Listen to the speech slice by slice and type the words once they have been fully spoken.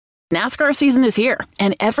NASCAR season is here,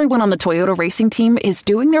 and everyone on the Toyota racing team is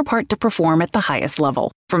doing their part to perform at the highest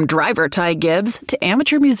level. From driver Ty Gibbs to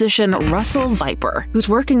amateur musician Russell Viper, who's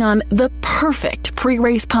working on the perfect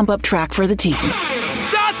pre-race pump-up track for the team.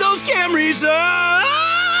 Start those Camrys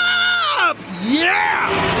up!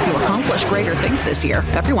 Yeah! To accomplish greater things this year,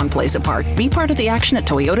 everyone plays a part. Be part of the action at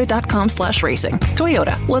toyota.com/racing.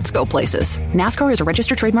 Toyota, let's go places. NASCAR is a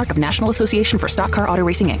registered trademark of National Association for Stock Car Auto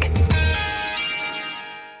Racing, Inc.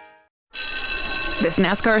 This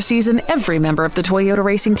NASCAR season, every member of the Toyota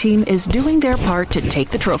racing team is doing their part to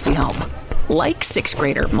take the trophy home. Like 6th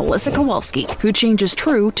grader Melissa Kowalski, who changes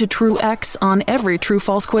true to true X on every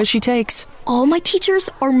true-false quiz she takes. All my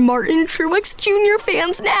teachers are Martin Truex Jr.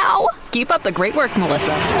 fans now. Keep up the great work,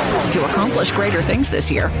 Melissa. To accomplish greater things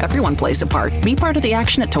this year, everyone plays a part. Be part of the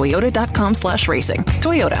action at toyota.com/racing.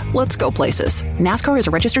 Toyota, let's go places. NASCAR is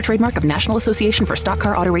a registered trademark of National Association for Stock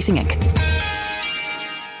Car Auto Racing, Inc.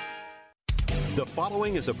 The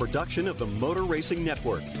following is a production of the Motor Racing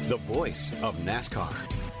Network, the voice of NASCAR.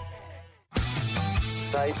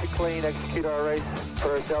 Nice and clean, execute our race.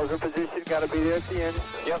 For ourselves in position, got to be there at the end.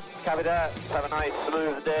 Yep, copy that. Have a nice,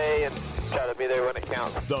 smooth day and try to be there when it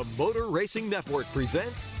counts. The Motor Racing Network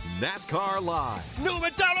presents NASCAR Live. New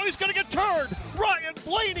McDonald, he's going to get turned. Ryan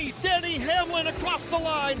Blaney, Denny Hamlin across the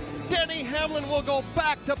line. Denny Hamlin will go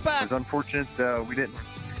back to back. It was unfortunate we didn't,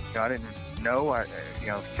 I didn't know.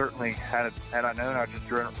 Certainly had I known, I just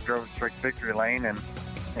drove straight victory lane and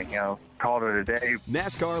called it a day.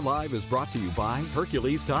 NASCAR Live is brought to you by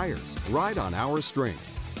Hercules Tires, ride on our strength.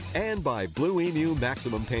 And by Blue Emu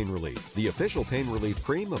Maximum Pain Relief, the official pain relief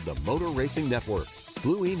cream of the Motor Racing Network.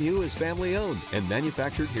 Blue Emu is family owned and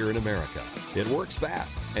manufactured here in America. It works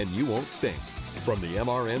fast and you won't stink. From the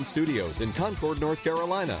MRN studios in Concord, North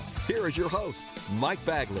Carolina, here is your host, Mike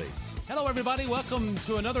Bagley. Hello, everybody. Welcome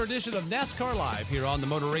to another edition of NASCAR Live here on the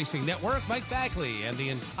Motor Racing Network. Mike Bagley and the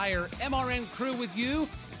entire MRN crew with you,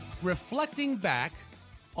 reflecting back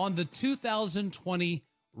on the 2020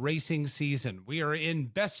 racing season. We are in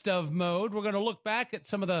best of mode. We're going to look back at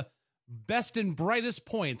some of the best and brightest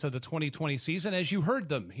points of the 2020 season as you heard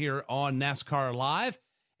them here on NASCAR Live.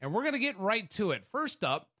 And we're going to get right to it. First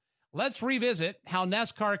up, let's revisit how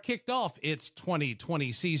NASCAR kicked off its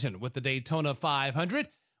 2020 season with the Daytona 500.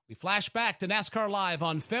 We flash back to NASCAR Live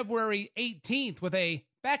on February 18th with a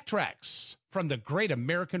backtracks from the Great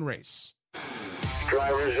American Race.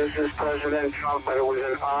 Drivers, this is President Trump. It was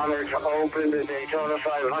an honor to open the Daytona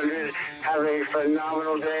 500. Have a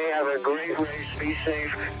phenomenal day. Have a great race. Be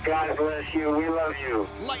safe. God bless you. We love you.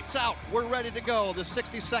 Lights out. We're ready to go. The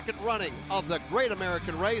 62nd running of the Great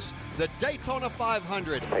American Race, the Daytona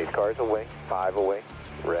 500. Pace cars away. 5 away.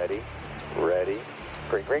 Ready.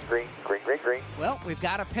 Green, green, green, green, green, green. Well, we've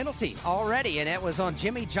got a penalty already, and it was on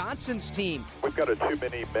Jimmy Johnson's team. We've got a too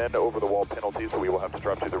many men over-the-wall penalty, so we will have to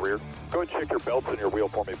drop to the rear. Go ahead and check your belts and your wheel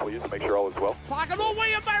for me, please, and make sure all is well. Clock and roll.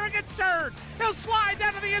 William Byron gets third. He'll slide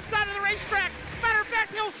down to the inside of the racetrack. Matter of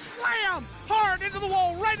fact, he'll slam hard into the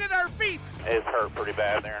wall right at our feet. It's hurt pretty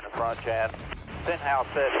bad there in the front, Chad. Stenhouse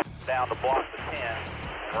set down to block the 10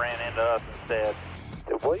 and ran into us and said,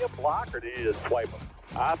 did William block or did he just swipe him?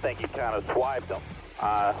 I think he kind of swiped him.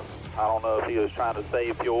 I don't know if he was trying to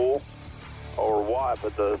save fuel or what,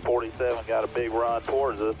 but the 47 got a big run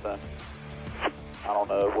towards us, and I don't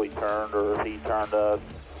know if we turned or if he turned us.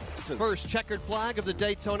 First checkered flag of the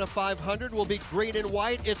Daytona 500 will be green and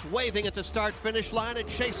white. It's waving at the start-finish line, and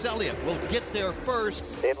Chase Elliott will get there first.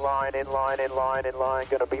 In line.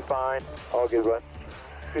 Gonna be fine. All good, bud.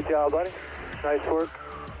 Good job, buddy. Nice work.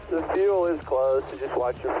 The fuel is close, so just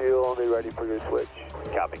watch your fuel and be ready for your switch.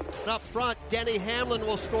 Copy. Up front, Denny Hamlin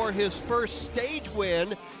will score his first stage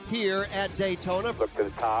win here at Daytona. Look to the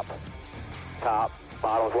top.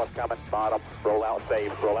 Bottom's what's coming. Bottom. Roll out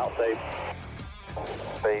safe.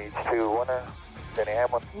 Stage 2 winner, Denny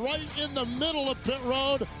Hamlin. Right in the middle of pit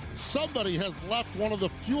road, somebody has left one of the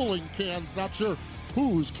fueling cans. Not sure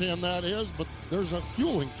whose can that is, but there's a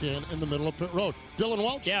fueling can in the middle of pit road. Dylan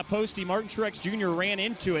Welch? Yeah, Posty. Martin Truex Jr. ran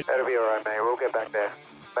into it. That'll be all right, man. We'll get back there.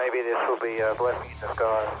 Maybe this will be a blessing in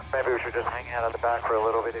disguise. Maybe we should just hang out at the back for a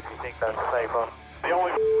little bit if you think that's safer. The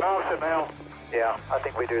only option now. Yeah, I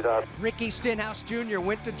think we do that. Ricky Stenhouse Jr.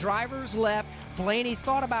 went to driver's left. Blaney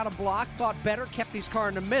thought about a block, thought better, kept his car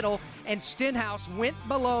in the middle, and Stenhouse went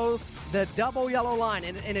below the double yellow line.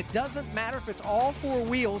 And it doesn't matter if it's all 4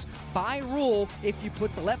 wheels. By rule, if you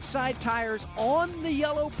put the left side tires on the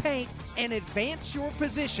yellow paint and advance your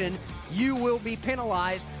position, you will be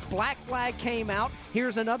penalized. Black flag came out.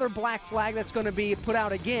 Here's another black flag that's going to be put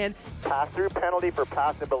out again. Pass-through penalty for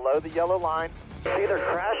passing below the yellow line. Either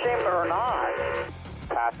crashing or not.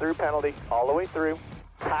 Pass-through penalty all the way through.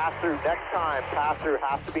 Pass through next time. Pass through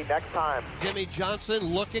has to be next time. Jimmy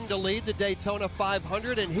Johnson looking to lead the Daytona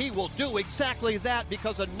 500, and he will do exactly that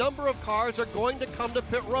because a number of cars are going to come to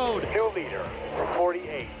pit road. New leader,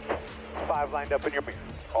 48. 5 lined up in your mirror.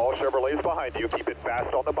 All Chevrolets behind you. Keep it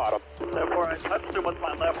fast on the bottom. Before I touched it with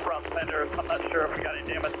my left front fender, I'm not sure if we got any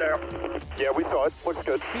damage there. Yeah, we saw it. Looks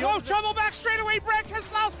good. Oh, trouble back straightaway. Brad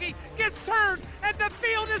Keselowski gets turned, and the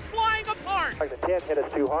field is flying apart. Like the 10 hit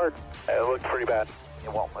us too hard. It looks pretty bad.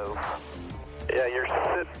 It won't move. Yeah, you're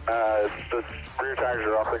sitting. The rear tires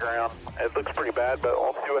are off the ground. It looks pretty bad, but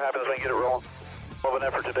we'll see what happens when we get it rolling. Well, an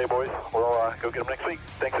effort today, boys. We'll go get them next week.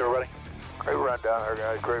 Thanks, everybody. Great run down there,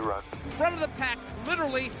 guys. Great run. Front of the pack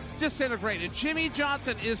literally disintegrated. Jimmy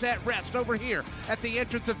Johnson is at rest over here at the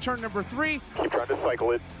entrance of turn number 3. Keep trying to cycle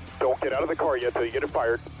it. Don't get out of the car yet till you get it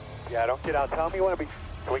fired. Yeah, don't get out. Tell me when can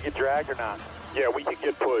we get dragged or not? Yeah, we can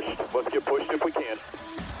get pushed. Let's get pushed if we can.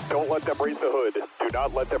 Don't let them raise the hood. Do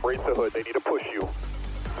not let them raise the hood. They need to push you.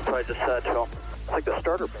 Probably just satchel. It's like the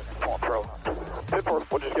starter bin won't throw.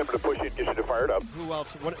 We'll just get them to push you and get you to fire it up. Who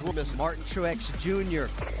else? Who missed? Martin Truex Jr.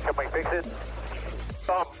 Can we fix it?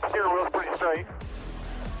 Steering wheel's pretty straight.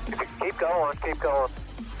 If you keep going, keep going.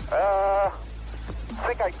 I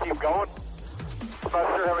think I can keep going. I'm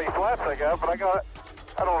not sure how many flaps I got, but I got it.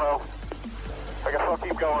 I don't know. I guess I'll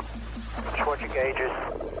keep going. Switch your gauges.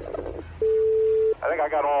 I think I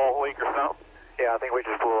got all leak or something. Yeah, I think we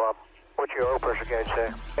just blew up. What's your oil pressure gauge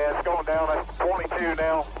say? Yeah, it's going down. That's 22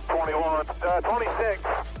 now, 21, 26,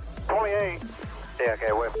 28. Yeah,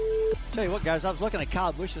 okay, wait. Tell you what, guys, I was looking at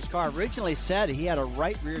Kyle Busch's car. Originally said he had a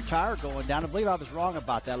right rear tire going down. I believe I was wrong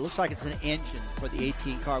about that. It looks like it's an engine for the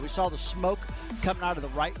 18 car. We saw the smoke coming out of the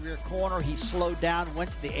right rear corner. He slowed down,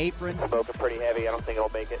 went to the apron. Smoking pretty heavy. I don't think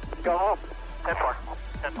it'll make it. Go home. 10-4.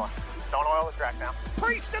 10-4. Don't oil the track now.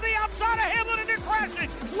 Priest to the outside of Hamlin, and they're crashing.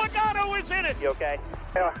 Logano is in it. You okay?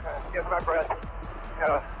 Yeah, get my breath.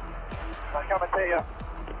 I'm coming to you.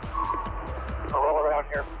 I'll roll around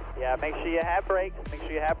here. Yeah, make sure you have brakes. Make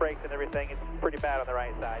sure you have brakes and everything. It's pretty bad on the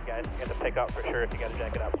right side, guys. You have to pick up for sure if you got to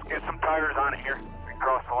jack it up. Get some tires on it here. We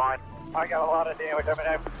cross the line. I got a lot of damage. I mean,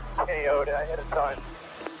 I'm KO'd. I hit a ton.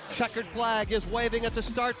 Checkered flag is waving at the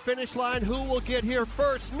start-finish line. Who will get here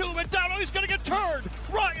first? Newman down. Oh, he's going to get turned.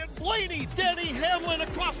 Ryan Blaney, Denny Hamlin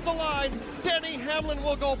across the line. Denny Hamlin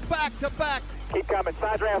will go back-to-back. Keep coming.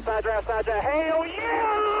 Side draft, side draft, side draft. Hell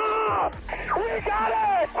yeah! We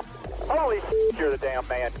got it! Holy shit, you're the damn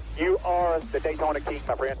man. You are the Daytona King,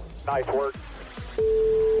 my friend. Nice work.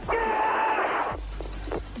 Yeah!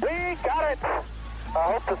 We got it!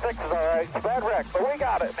 I hope the 6 is all right. It's a bad wreck, but we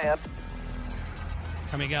got it, man.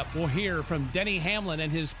 Coming up, we'll hear from Denny Hamlin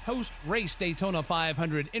and his post-race Daytona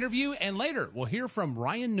 500 interview, and later we'll hear from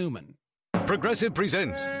Ryan Newman. Progressive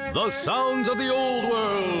presents The Sounds of the Old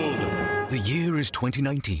World. The year is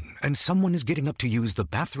 2019, and someone is getting up to use the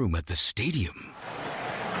bathroom at the stadium.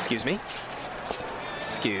 Excuse me?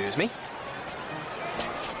 Excuse me?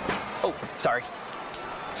 Oh, sorry.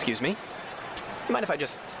 Excuse me? You mind if I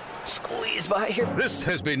just squeeze by here? This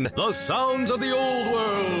has been The Sounds of the Old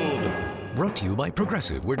World. Brought to you by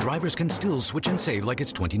Progressive, where drivers can still switch and save like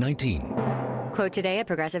it's 2019. Quote today at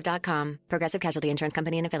Progressive.com. Progressive Casualty Insurance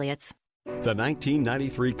Company and Affiliates. The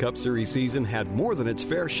 1993 Cup Series season had more than its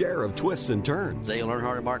fair share of twists and turns. Dale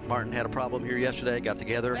Earnhardt and Mark Martin had a problem here yesterday, got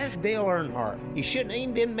together. That's Dale Earnhardt. He shouldn't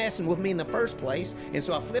even been messing with me in the first place, and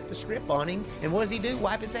so I flipped the script on him, and what does he do?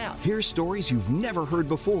 Wipe us out. Here's stories you've never heard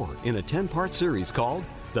before in a 10-part series called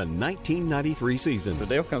The 1993 Season. So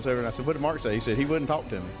Dale comes over and I said, what did Mark say? He said he wouldn't talk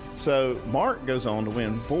to me. So Mark goes on to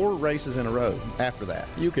win 4 races in a row after that.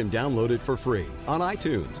 You can download it for free on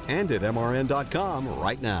iTunes and at MRN.com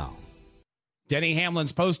right now. Denny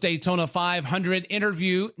Hamlin's post-Daytona 500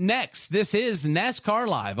 interview next. This is NASCAR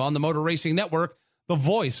Live on the Motor Racing Network, the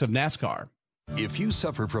voice of NASCAR. If you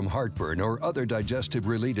suffer from heartburn or other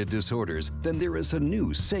digestive-related disorders, then there is a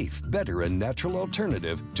new, safe, better, and natural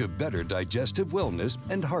alternative to better digestive wellness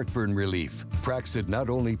and heartburn relief. Praxid not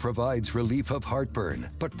only provides relief of heartburn,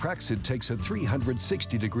 but Praxid takes a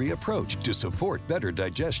 360-degree approach to support better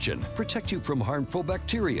digestion, protect you from harmful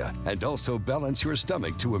bacteria, and also balance your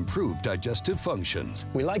stomach to improve digestive functions.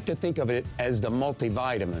 We like to think of it as the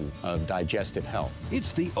multivitamin of digestive health.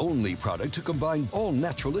 It's the only product to combine all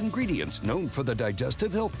natural ingredients known for the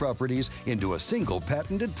digestive health properties into a single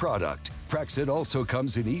patented product. Praxid also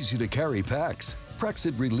comes in easy-to-carry packs.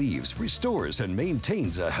 Praxid relieves, restores, and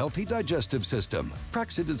maintains a healthy digestive system.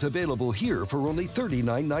 Praxid is available here for only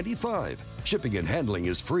 $39.95. Shipping and handling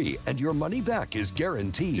is free, and your money back is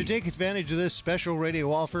guaranteed. To take advantage of this special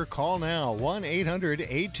radio offer, call now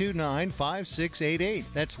 1-800-829-5688.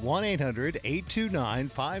 That's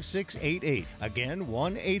 1-800-829-5688. Again,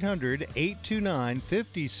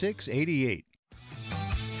 1-800-829-5688.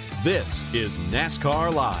 This is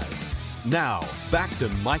NASCAR Live. Now, back to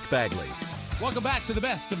Mike Bagley. Welcome back to the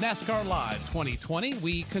best of NASCAR Live 2020.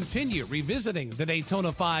 We continue revisiting the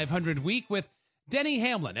Daytona 500 week with Denny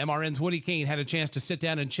Hamlin. MRN's Woody Kane had a chance to sit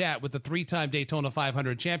down and chat with the three-time Daytona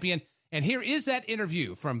 500 champion. And here is that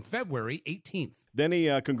interview from February 18th.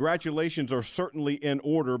 Denny, congratulations are certainly in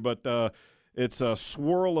order, but it's a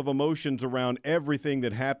swirl of emotions around everything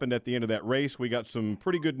that happened at the end of that race. We got some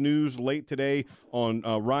pretty good news late today on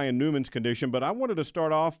Ryan Newman's condition, but I wanted to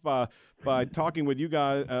start off by talking with you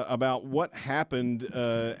guys about what happened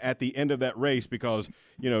at the end of that race, because,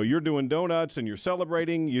 you know, you're doing donuts and you're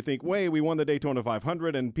celebrating. You think, "Way, we won the Daytona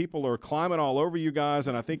 500," and people are climbing all over you guys,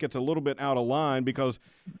 and I think it's a little bit out of line because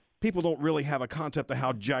people don't really have a concept of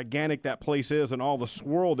how gigantic that place is and all the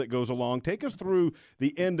swirl that goes along. Take us through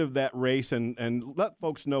the end of that race and let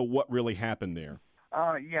folks know what really happened there.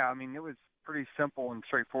 Yeah, I mean, it was pretty simple and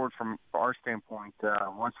straightforward from our standpoint.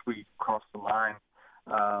 Once we crossed the line,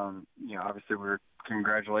 you know, obviously we were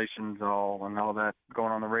congratulations all and all that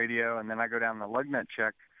going on the radio, and then I go down the lug nut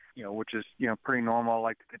check, you know, which is, you know, pretty normal. I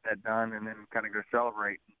like to get that done and then kind of go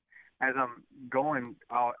celebrate. As I'm going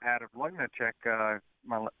out of lug nut check,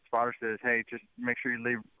 my spotter says, "Hey, just make sure you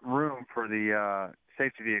leave room for the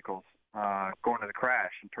safety vehicles going to the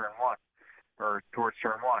crash in turn one or towards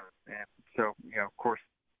turn one." And so, you know, of course,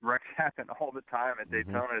 wrecks happen all the time at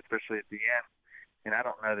Daytona, especially at the end. And I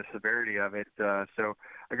don't know the severity of it. So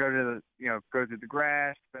I go to go through the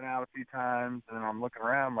grass, been out a few times, and then I'm looking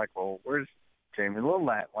around like, well, where's Jamie Little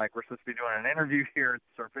at? Like, we're supposed to be doing an interview here at the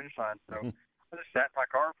start finish line. So I just sat in my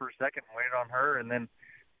car for a second and waited on her, and then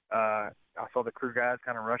I saw the crew guys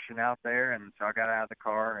kind of rushing out there, and so I got out of the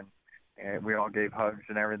car, and we all gave hugs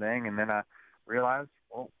and everything. And then I realized,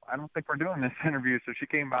 well, I don't think we're doing this interview. So she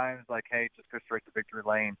came by and was like, "Hey, just go straight to victory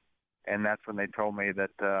lane." And that's when they told me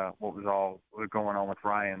that what was going on with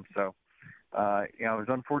Ryan. So, you know, it was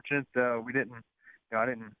unfortunate. We didn't, you know, I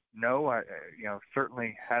didn't know. I, you know,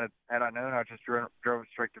 certainly had I known, I just drove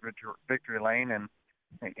straight to victory lane and,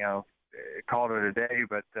 you know, called it a day.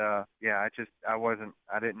 But yeah, I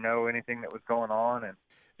didn't know anything that was going on. And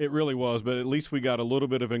it really was, but at least we got a little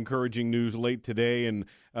bit of encouraging news late today, and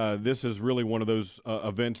this is really one of those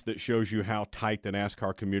events that shows you how tight the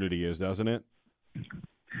NASCAR community is, doesn't it?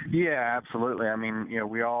 Yeah, absolutely. I mean, you know,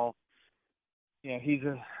 we all, you know, he's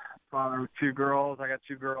a father of two girls. I got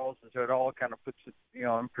two girls, and so it all kind of puts it, you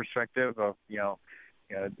know, in perspective of, you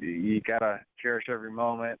gotta cherish every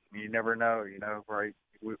moment. You never know, you know, right?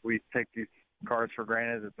 We take these cars for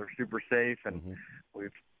granted that they're super safe, and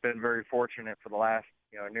we've been very fortunate for the last,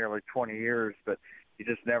 you know, nearly 20 years. But you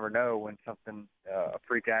just never know when something, a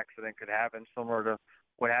freak accident could happen, similar to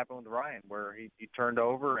what happened with Ryan, where he turned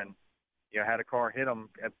over and, you know, had a car hit him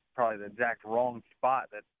at probably the exact wrong spot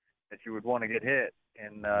that you would want to get hit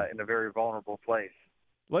in a very vulnerable place.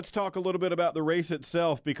 Let's talk a little bit about the race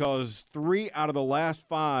itself, because 3 out of the last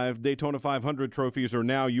 5 Daytona 500 trophies are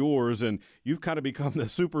now yours, and you've kind of become the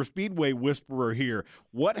super speedway whisperer here.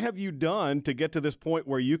 What have you done to get to this point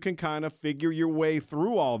where you can kind of figure your way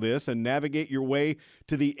through all this and navigate your way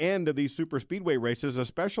to the end of these super speedway races,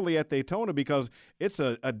 especially at Daytona, because it's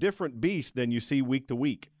a different beast than you see week to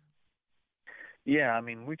week? Yeah, I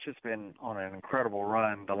mean, we've just been on an incredible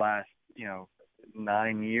run the last, you know,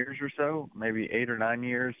 9 years or so, maybe 8 or 9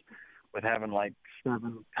 years, with having like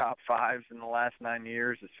 7 top 5s in the last 9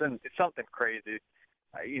 years. It's something crazy,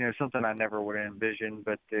 you know, something I never would have envisioned.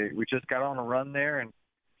 But we just got on a run there, and it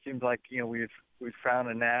seems like, you know, we've found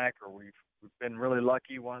a knack, or we've been really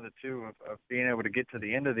lucky, one of the two, of being able to get to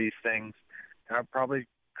the end of these things. And I probably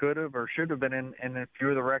could have or should have been in a few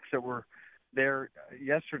of the wrecks that were there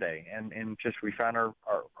yesterday, and just we found our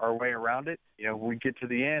way around it. You know, when we get to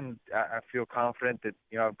the end, I feel confident that,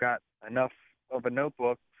 you know, I've got enough of a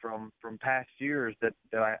notebook from past years that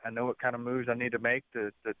I know what kind of moves I need to make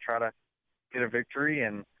to try to get a victory.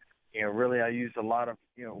 And, you know, really I used a lot of,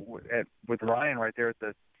 you know, with Ryan right there at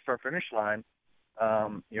the start finish line,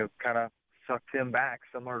 you know, kind of sucked him back,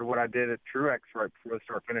 similar to what I did at Truex right before the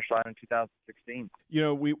start-finish line in 2016. You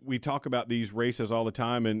know, we talk about these races all the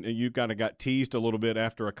time, and you kind of got teased a little bit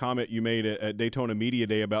after a comment you made at Daytona Media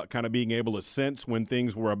Day about kind of being able to sense when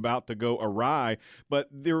things were about to go awry. But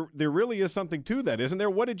there really is something to that, isn't there?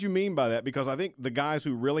 What did you mean by that? Because I think the guys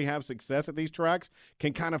who really have success at these tracks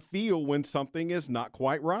can kind of feel when something is not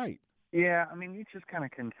quite right. Yeah, I mean, you just kind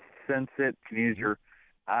of can sense it, can use your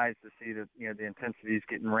eyes to see that, you know, the intensity is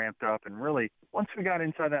getting ramped up. And really, once we got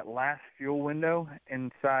inside that last fuel window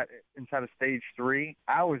inside of stage 3,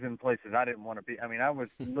 I was in places I didn't want to be. I mean, I was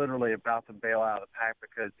literally about to bail out of the pack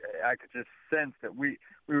because I could just sense that we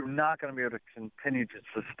were not going to be able to continue to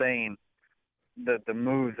sustain the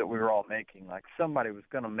moves that we were all making. Like, somebody was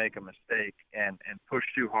going to make a mistake and push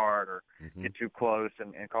too hard or get too close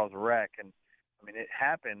and cause a wreck. And I mean, it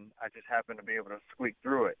happened. I just happened to be able to squeak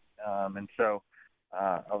through it. And so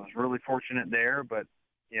I was really fortunate there. But,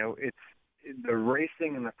 you know, the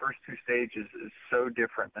racing in the first 2 stages is so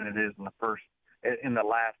different than it is in the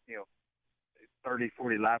last, you know, 30,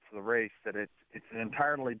 40 laps of the race, that it's an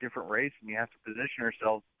entirely different race, and you have to position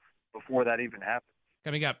yourself before that even happens.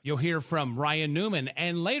 Coming up, you'll hear from Ryan Newman,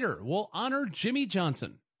 and later we'll honor Jimmy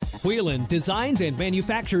Johnson. Whelen designs and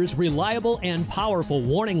manufactures reliable and powerful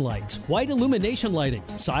warning lights, white illumination lighting,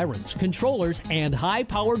 sirens, controllers, and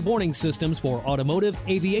high-powered warning systems for automotive,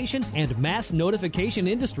 aviation, and mass notification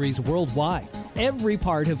industries worldwide. Every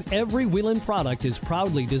part of every Whelen product is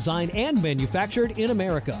proudly designed and manufactured in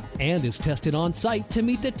America and is tested on site to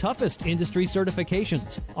meet the toughest industry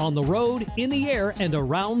certifications. On the road, in the air, and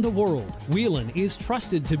around the world, Whelen is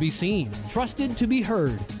trusted to be seen, trusted to be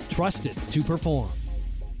heard, trusted to perform.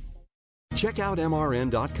 Check out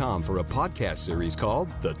MRN.com for a podcast series called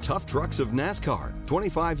The Tough Trucks of NASCAR.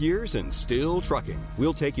 25 years and still trucking.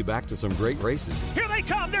 We'll take you back to some great races. Here they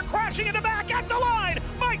come. They're crashing in the back at the line.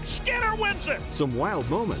 Mike Skinner wins it. Some wild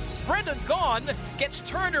moments. Brendan Gaughan gets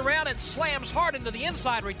turned around and slams hard into the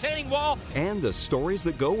inside retaining wall. And the stories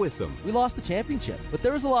that go with them. We lost the championship, but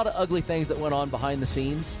there was a lot of ugly things that went on behind the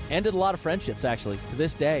scenes. Ended a lot of friendships, actually, to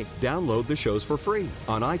this day. Download the shows for free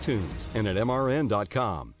on iTunes and at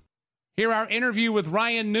MRN.com. Hear our interview with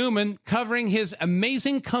Ryan Newman covering his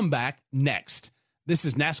amazing comeback next. This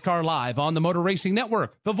is NASCAR Live on the Motor Racing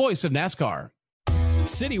Network, the voice of NASCAR.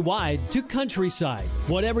 Citywide to countryside.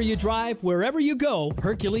 Whatever you drive, wherever you go,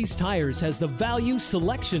 Hercules Tires has the value,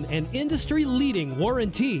 selection, and industry-leading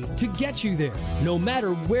warranty to get you there, no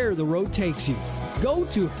matter where the road takes you. Go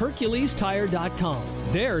to HerculesTire.com.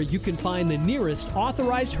 There you can find the nearest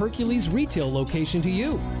authorized Hercules retail location to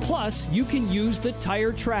you. Plus, you can use the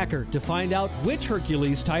tire tracker to find out which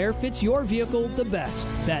Hercules tire fits your vehicle the best.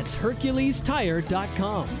 That's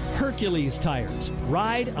HerculesTire.com. Hercules Tires.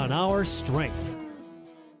 Ride on our strength.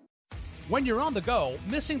 When you're on the go,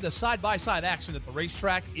 missing the side-by-side action at the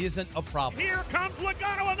racetrack isn't a problem. Here comes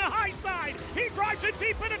Logano on the high side. He drives it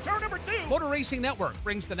deep into turn number 2. Motor Racing Network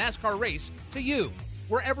brings the NASCAR race to you,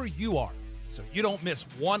 wherever you are, so you don't miss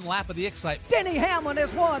one lap of the excitement. Denny Hamlin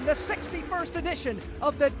has won the 61st edition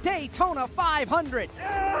of the Daytona 500.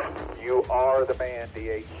 You are the man,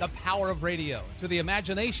 DH. The power of radio to the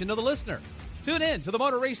imagination of the listener. Tune in to the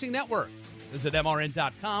Motor Racing Network. Visit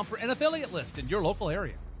MRN.com for an affiliate list in your local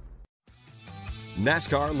area.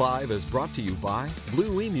 NASCAR Live is brought to you by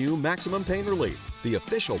Blue Emu Maximum Pain Relief, the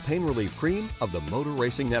official pain relief cream of the Motor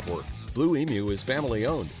Racing Network. Blue Emu is family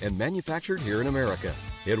owned and manufactured here in America.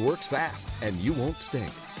 It works fast and you won't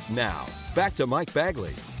stink. Now, back to Mike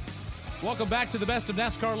Bagley. Welcome back to the Best of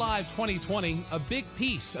NASCAR Live 2020. A big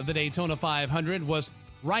piece of the Daytona 500 was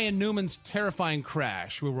Ryan Newman's terrifying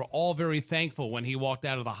crash. We were all very thankful when he walked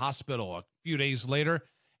out of the hospital a few days later.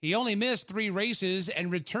 He only missed 3 races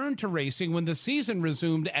and returned to racing when the season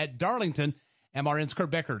resumed at Darlington. MRN's Kurt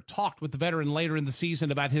Becker talked with the veteran later in the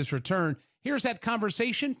season about his return. Here's that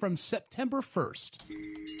conversation from September 1st.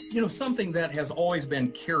 You know, something that has always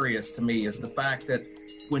been curious to me is the fact that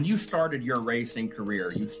when you started your racing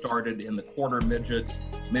career, you started in the quarter midgets,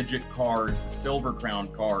 midget cars, the Silver Crown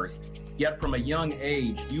cars. Yet from a young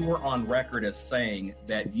age, you were on record as saying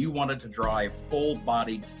that you wanted to drive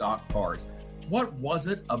full-bodied stock cars. What was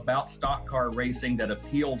it about stock car racing that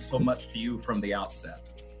appealed so much to you from the outset?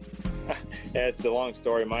 Yeah, it's a long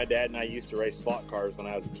story. My dad and I used to race slot cars when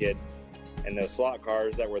I was a kid. And the slot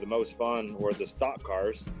cars that were the most fun were the stock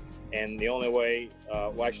cars. And the only way,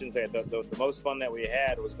 well, I shouldn't say it, the most fun that we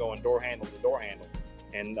had was going door handle to door handle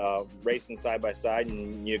and racing side by side.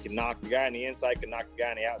 And you could knock the guy on the inside, could knock the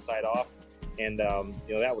guy on the outside off. And,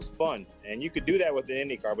 you know, that was fun. And you could do that with an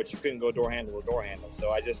Indy car, but you couldn't go door handle to door handle.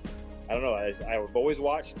 So I I don't know. I've always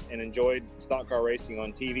watched and enjoyed stock car racing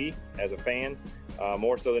on TV as a fan,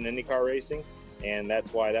 more so than IndyCar racing, and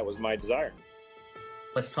that's why that was my desire.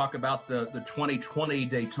 Let's talk about the 2020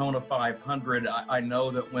 Daytona 500. I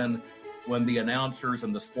know that when the announcers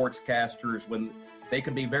and the sportscasters, when they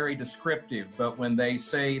can be very descriptive, but when they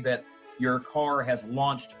say that your car has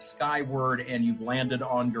launched skyward and you've landed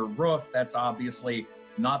on your roof, that's obviously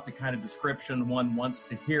not the kind of description one wants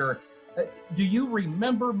to hear. Do you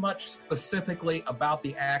remember much specifically about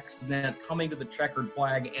the accident, coming to the checkered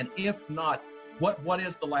flag? And if not, what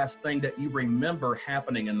is the last thing that you remember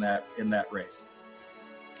happening in that race?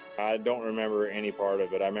 I don't remember any part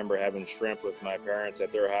of it. I remember having shrimp with my parents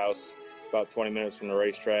at their house about 20 minutes from the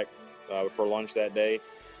racetrack for lunch that day,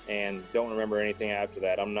 and don't remember anything after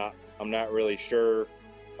that. I'm not really sure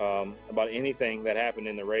about anything that happened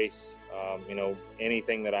in the race.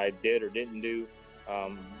 Anything that I did or didn't do,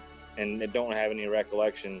 and I don't have any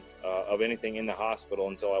recollection of anything in the hospital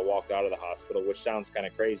until I walked out of the hospital, which sounds kind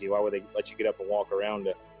of crazy. Why would they let you get up and walk around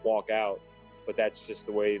to walk out? But that's just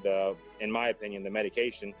the way in my opinion, the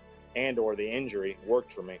medication and or the injury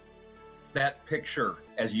worked for me. That picture,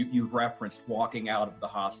 as you've referenced, walking out of the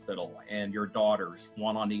hospital and your daughters,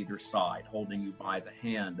 one on either side, holding you by the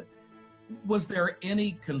hand. Was there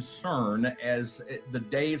any concern as the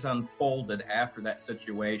days unfolded after that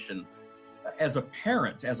situation, as a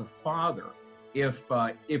parent, as a father,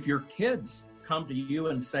 if your kids come to you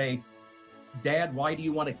and say, Dad, why do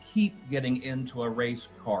you want to keep getting into a race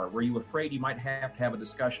car? Were you afraid you might have to have a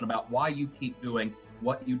discussion about why you keep doing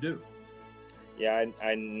what you do? Yeah,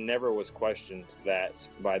 I never was questioned that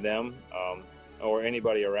by them or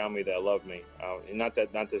anybody around me that loved me. Not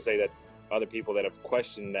to say that other people that have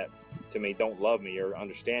questioned that to me don't love me or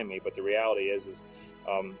understand me, but the reality is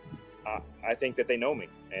I think that they know me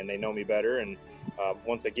and they know me better. And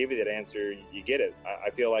once I give you that answer, you get it. I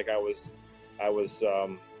feel like I was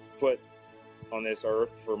put on this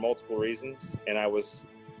earth for multiple reasons, and I was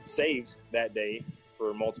saved that day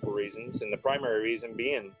for multiple reasons, and the primary reason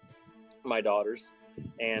being my daughters.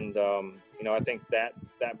 And I think that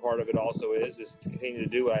part of it also is to continue to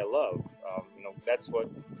do what I love. That's what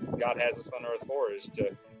God has us on earth for, is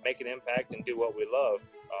to make an impact and do what we love.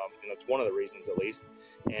 It's one of the reasons, at least.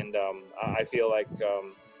 And I feel like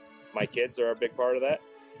my kids are a big part of that.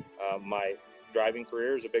 My driving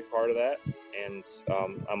career is a big part of that, and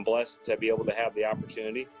I'm blessed to be able to have the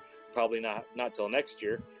opportunity, probably not till next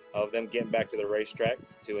year, of them getting back to the racetrack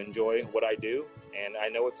to enjoy what I do, and I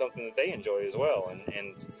know it's something that they enjoy as well.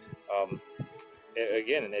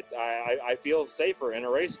 Again, I feel safer in a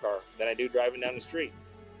race car than I do driving down the street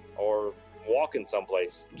or walking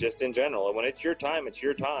someplace, just in general. And when it's your time, it's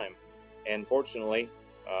your time. And fortunately,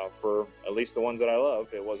 for at least the ones that I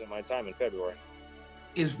love, it wasn't my time in February.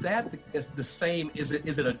 Is that the same? Is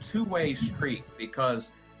it a two-way street?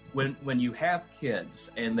 Because when you have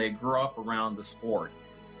kids and they grow up around the sport,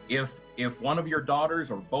 if one of your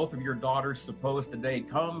daughters or both of your daughters, suppose the day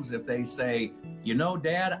comes, if they say,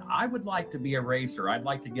 Dad, I would like to be a racer, I'd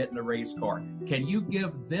like to get in a race car, can you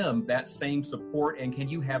give them that same support, and can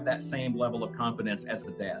you have that same level of confidence as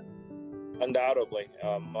a dad? Undoubtedly.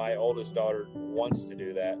 My oldest daughter wants to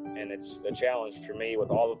do that, and it's a challenge for me with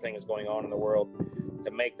all the things going on in the world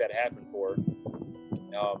to make that happen for her.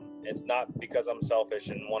 It's not because I'm selfish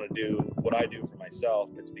and want to do what I do for myself.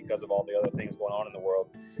 It's because of all the other things going on in the world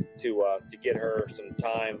to get her some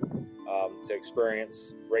time to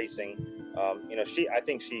experience racing. I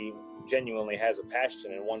think she genuinely has a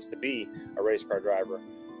passion and wants to be a race car driver,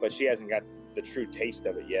 but she hasn't got the true taste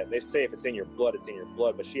of it yet. They say if it's in your blood, it's in your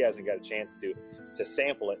blood, but she hasn't got a chance to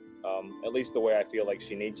sample it, at least the way I feel like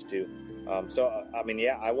she needs to.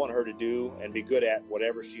 I want her to do and be good at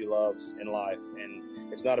whatever she loves in life. And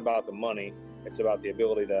it's not about the money. It's about the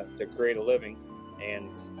ability to create a living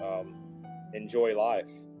and enjoy life.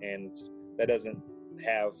 And that doesn't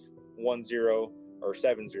have 1 0 or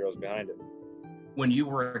 7 zeros behind it. When you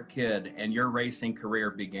were a kid and your racing career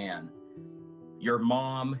began, your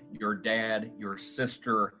mom, your dad, your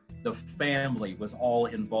sister, the family was all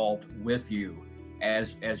involved with you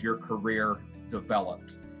as your career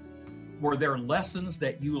developed. Were there lessons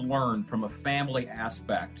that you learned from a family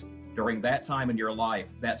aspect during that time in your life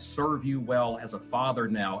that serve you well as a father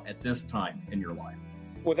now at this time in your life?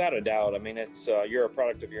 Without a doubt. I mean, it's you're a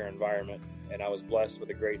product of your environment, and I was blessed with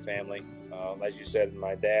a great family. As you said,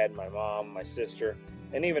 my dad, my mom, my sister,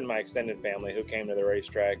 and even my extended family who came to the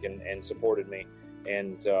racetrack and supported me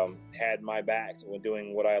and had my back when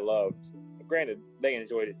doing what I loved. Granted, they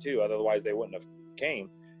enjoyed it too, otherwise they wouldn't have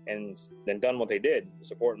came and then done what they did,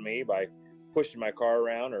 supporting me by pushing my car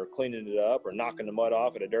around or cleaning it up or knocking the mud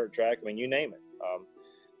off at a dirt track. I mean, you name it.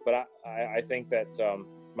 But I think that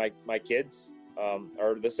my kids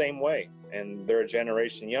are the same way, and they're a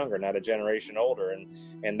generation younger, not a generation older,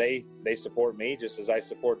 and they support me just as I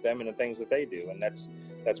support them in the things that they do, and that's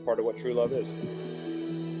part of what true love is.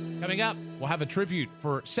 Coming up, we'll have a tribute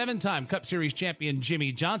for 7-time Cup Series champion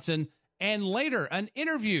Jimmie Johnson, and later an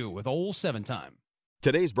interview with old 7-time.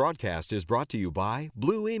 Today's broadcast is brought to you by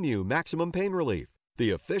Blue Emu Maximum Pain Relief,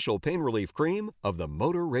 the official pain relief cream of the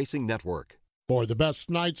Motor Racing Network. For the best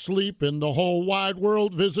night's sleep in the whole wide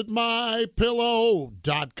world, visit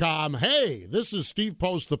MyPillow.com. Hey, this is Steve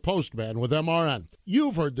Post, the Postman with MRN.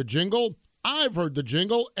 You've heard the jingle, I've heard the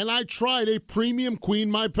jingle, and I tried a premium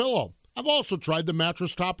queen MyPillow. I've also tried the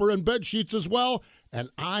mattress topper and bed sheets as well, and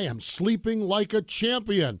I am sleeping like a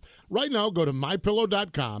champion. Right now, go to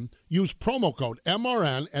MyPillow.com, use promo code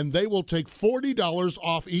MRN, and they will take $40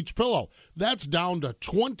 off each pillow. That's down to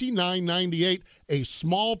 $29.98, a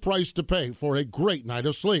small price to pay for a great night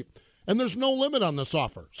of sleep. And there's no limit on this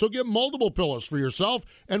offer, so get multiple pillows for yourself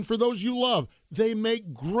and for those you love. They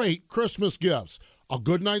make great Christmas gifts. A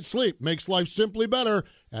good night's sleep makes life simply better,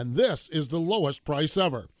 and this is the lowest price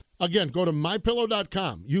ever. Again, go to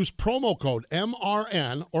MyPillow.com, use promo code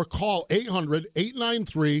MRN, or call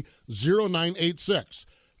 800-893-0986.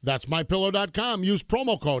 That's MyPillow.com, use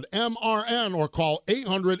promo code MRN, or call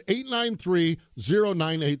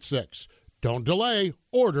 800-893-0986. Don't delay,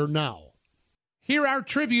 order now. Hear our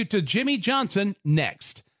tribute to Jimmie Johnson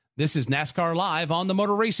next. This is NASCAR Live on the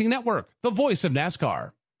Motor Racing Network, the voice of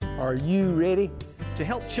NASCAR. Are you ready? To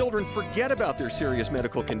help children forget about their serious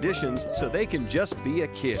medical conditions so they can just be a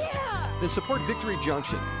kid. Then support Victory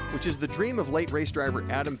Junction, which is the dream of late race driver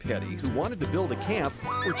Adam Petty, who wanted to build a camp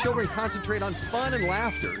where children concentrate on fun and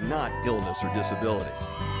laughter, not illness or disability.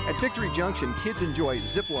 At Victory Junction, kids enjoy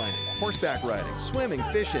ziplining, horseback riding, swimming,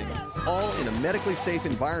 fishing, all in a medically safe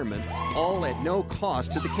environment, all at no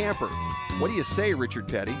cost to the camper. What do you say, Richard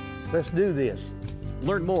Petty? Let's do this.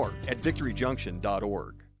 Learn more at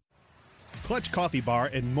victoryjunction.org. Clutch Coffee Bar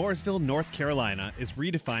in Mooresville, North Carolina is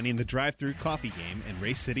redefining the drive-thru coffee game in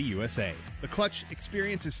Race City, USA. The Clutch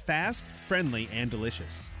experience is fast, friendly, and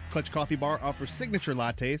delicious. Clutch Coffee Bar offers signature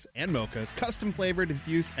lattes and mochas, custom-flavored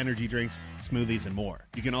infused energy drinks, smoothies, and more.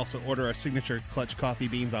 You can also order our signature Clutch coffee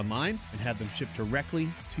beans online and have them shipped directly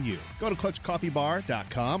to you. Go to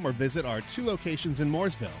clutchcoffeebar.com or visit our 2 locations in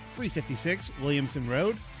Mooresville, 356 Williamson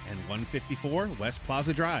Road and 154 West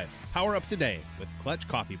Plaza Drive. Power up today with Clutch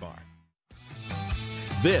Coffee Bar.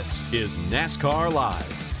 This is NASCAR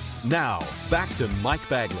Live. Now, back to Mike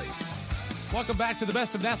Bagley. Welcome back to the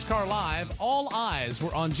best of NASCAR Live. All eyes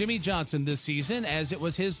were on Jimmie Johnson this season, as it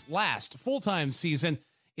was his last full-time season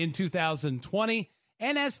in 2020.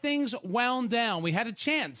 And as things wound down, we had a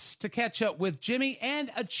chance to catch up with Jimmie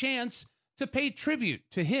and a chance to pay tribute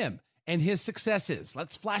to him and his successes.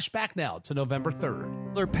 Let's flash back now to November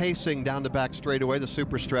 3rd. They're pacing down the back straightaway, the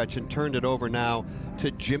super stretch, and turned it over now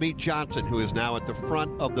to Jimmie Johnson, who is now at the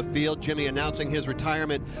front of the field. Jimmie announcing his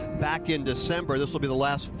retirement back in December. This will be the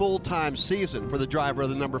last full-time season for the driver of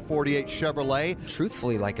the number 48 Chevrolet.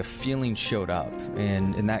 Truthfully, like a feeling showed up,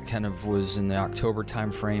 and that kind of was in the October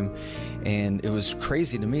time frame, and it was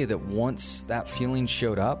crazy to me that once that feeling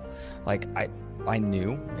showed up, like I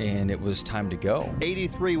knew, and it was time to go.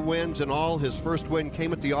 83 wins in all. His first win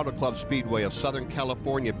came at the Auto Club Speedway of Southern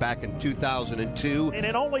California back in 2002. And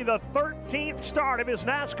in only the 13th start of his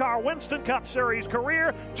NASCAR Winston Cup Series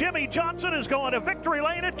career, Jimmie Johnson is going to victory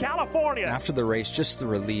lane at California. After the race, just the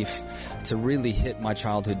relief to really hit my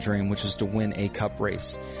childhood dream, which was to win a Cup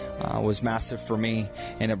race, was massive for me,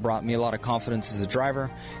 and it brought me a lot of confidence as a driver,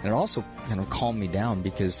 and it also kind of calmed me down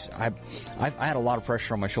because I had a lot of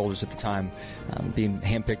pressure on my shoulders at the time. Being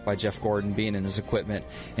handpicked by Jeff Gordon, being in his equipment.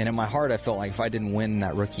 And in my heart, I felt like if I didn't win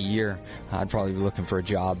that rookie year, I'd probably be looking for a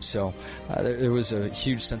job. So there was a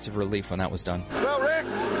huge sense of relief when that was done. Well, Rick,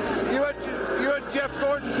 you and Jeff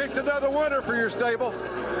Gordon picked another winner for your stable.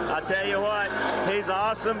 I'll tell you what, he's an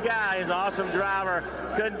awesome guy. He's an awesome driver.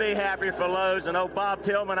 Couldn't be happier for Lowe's. And Bob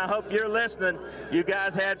Tillman, I hope you're listening. You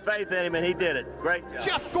guys had faith in him, and he did it. Great job.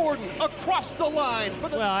 Jeff Gordon across the line.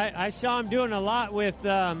 Well, I saw him doing a lot with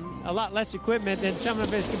a lot less equipment than some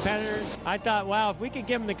of his competitors. I thought, wow, if we could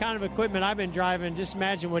give him the kind of equipment I've been driving, just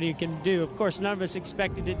imagine what he can do. Of course, none of us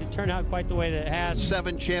expected it to turn out quite the way that it has.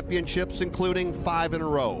 7 championships, including 5 in a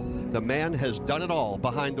row. The man has done it all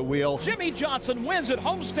behind the wheel. Jimmie Johnson wins at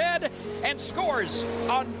Homestead and scores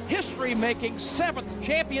on history-making 7th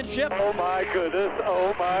championship. Oh, my goodness.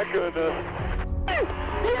 Oh, my goodness. Yes!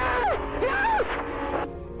 Yes!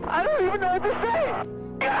 I don't even know what to say.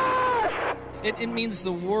 Yes! It means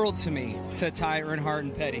the world to me to tie Earnhardt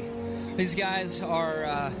and Petty. These guys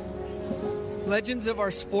are Legends of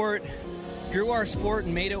our sport grew our sport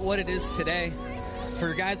and made it what it is today.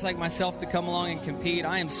 For guys like myself to come along and compete,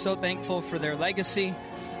 I am so thankful for their legacy,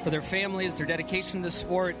 for their families, their dedication to the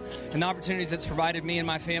sport, and the opportunities it's provided me and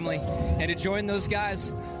my family. And to join those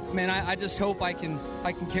guys, man, I just hope I can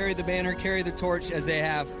carry the banner, carry the torch as they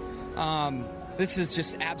have. This is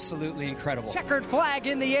just absolutely incredible. Checkered flag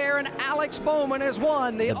in the air, and Alex Bowman has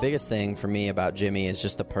won. The biggest thing for me about Jimmy is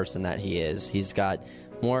just the person that he is. He's got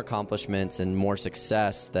more accomplishments and more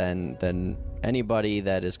success than anybody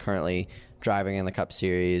that is currently driving in the Cup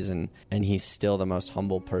Series, and he's still the most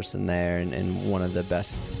humble person there, and one of the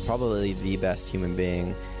best, probably the best human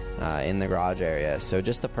being in the garage area. So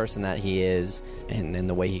just the person that he is and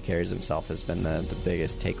the way he carries himself has been the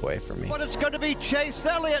biggest takeaway for me. But it's going to be Chase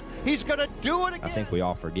Elliott. He's going to do it again. I think we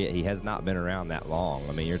all forget he has not been around that long.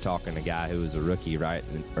 I mean, you're talking a guy who was a rookie right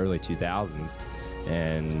in the early 2000s.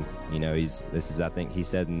 And, you know, this is, I think he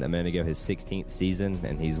said a minute ago, his 16th season,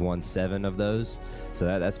 and he's won 7 of those.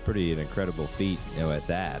 So that's pretty an incredible feat, you know, at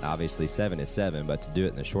that. Obviously, 7 is 7, but to do it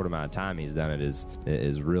in the short amount of time he's done it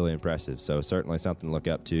is really impressive. So certainly something to look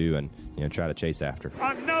up to and, you know, try to chase after.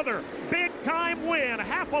 Another big-time win,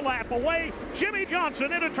 half a lap away. Jimmy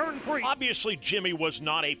Johnson into turn 3. Obviously, Jimmy was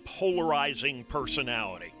not a polarizing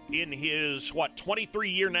personality. In his,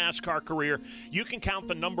 23-year NASCAR career, you can count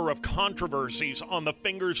the number of controversies on the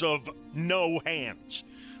fingers of no hands.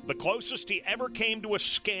 The closest he ever came to a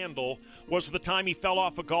scandal was the time he fell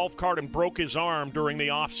off a golf cart and broke his arm during the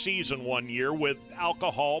off-season one year, with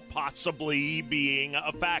alcohol possibly being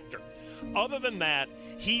a factor. Other than that,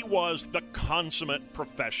 he was the consummate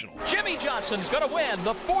professional. Jimmy Johnson's going to win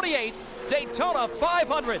the 48th Daytona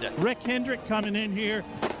 500. Rick Hendrick coming in here,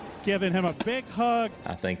 giving him a big hug.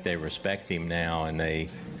 I think they respect him now, and they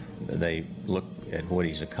look at what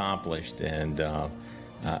he's accomplished, and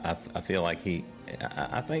I feel like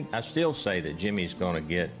I still say that Jimmy's going to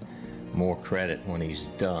get more credit when he's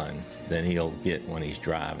done than he'll get when he's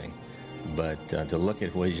driving. But to look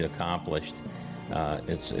at what he's accomplished,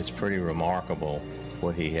 it's pretty remarkable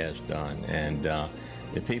what he has done, and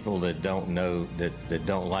the people that don't know that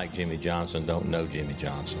don't like Jimmy Johnson don't know Jimmy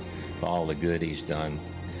Johnson for all the good he's done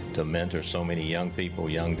to mentor so many young people,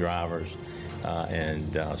 young drivers,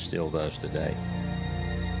 and still does today.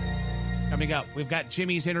 Coming up, we've got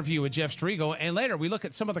Jimmy's interview with Jeff Striegel, and later we look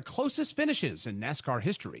at some of the closest finishes in NASCAR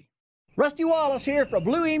history. Rusty Wallace here for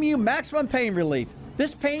Blue Emu Maximum Pain Relief.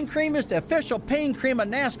 This pain cream is the official pain cream of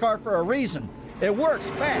NASCAR for a reason. It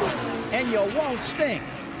works fast, and you won't stink.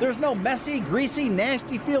 There's no messy, greasy,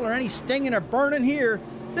 nasty feel or any stinging or burning here.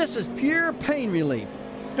 This is pure pain relief.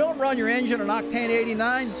 Don't run your engine on Octane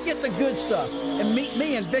 89. Get the good stuff and meet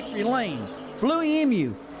me in Victory Lane. Blue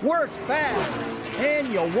Emu works fast, and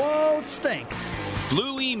you won't stink.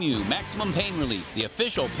 Blue Emu Maximum Pain Relief, the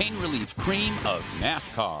official pain relief cream of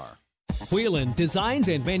NASCAR. Whelen designs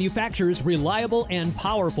and manufactures reliable and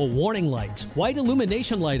powerful warning lights, white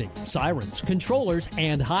illumination lighting, sirens, controllers,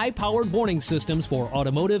 and high-powered warning systems for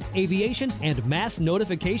automotive, aviation, and mass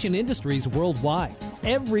notification industries worldwide.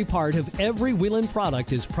 Every part of every Whelen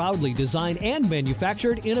product is proudly designed and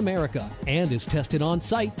manufactured in America and is tested on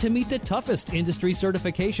site to meet the toughest industry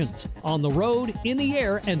certifications. On the road, in the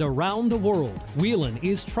air, and around the world, Whelen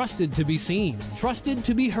is trusted to be seen, trusted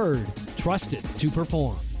to be heard, trusted to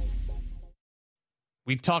perform.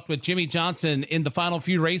 We talked with Jimmy Johnson in the final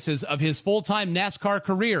few races of his full-time NASCAR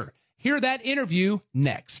career. Hear that interview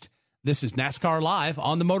next. This is NASCAR Live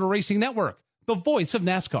on the Motor Racing Network, the voice of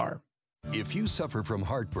NASCAR. If you suffer from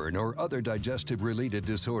heartburn or other digestive-related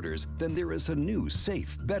disorders, then there is a new,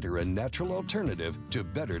 safe, better, and natural alternative to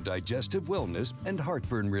better digestive wellness and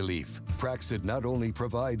heartburn relief. Praxid not only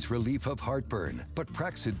provides relief of heartburn, but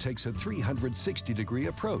Praxid takes a 360-degree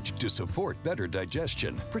approach to support better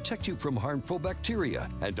digestion, protect you from harmful bacteria,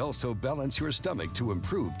 and also balance your stomach to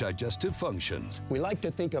improve digestive functions. We like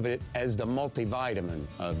to think of it as the multivitamin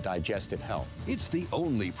of digestive health. It's the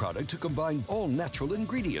only product to combine all natural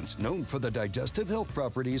ingredients known for the digestive health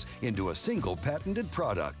properties into a single patented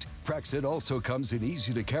product. Praxid also comes in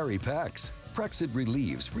easy-to-carry packs. Praxid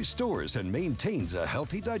relieves, restores, and maintains a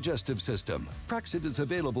healthy digestive system. Praxid is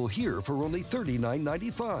available here for only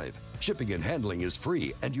 $39.95. Shipping and handling is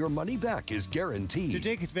free, and your money back is guaranteed. To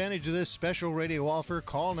take advantage of this special radio offer,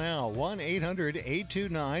 call now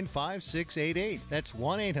 1-800-829-5688. That's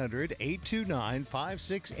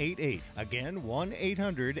 1-800-829-5688. Again,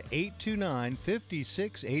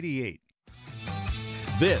 1-800-829-5688.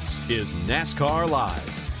 This is NASCAR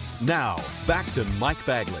Live. Now, back to Mike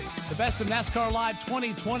Bagley. The best of NASCAR Live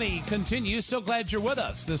 2020 continues. So glad you're with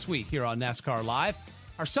us this week here on NASCAR Live.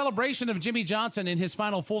 All Our celebration of Jimmy Johnson in his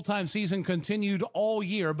final full-time season continued all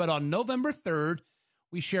year, but on November 3rd,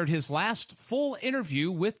 we shared his last full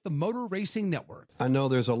interview with the Motor Racing Network. I know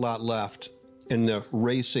there's a lot left in the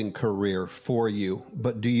racing career for you,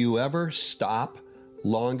 but do you ever stop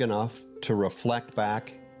long enough to reflect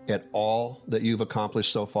back at all that you've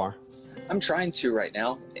accomplished so far? I'm trying to right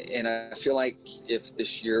now, and I feel like if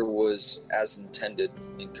this year was as intended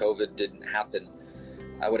and COVID didn't happen,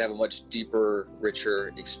 I would have a much deeper,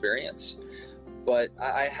 richer experience. But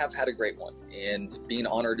I have had a great one, and being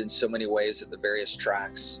honored in so many ways at the various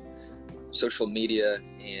tracks, social media,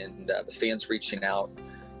 and the fans reaching out.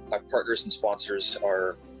 My partners and sponsors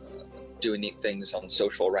are doing neat things on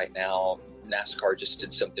social right now. NASCAR just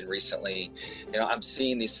did something recently. I'm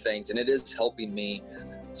seeing these things, and it is helping me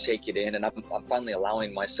take it in, and I'm finally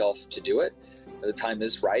allowing myself to do it. The time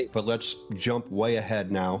is right. But let's jump way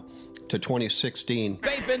ahead now to 2016.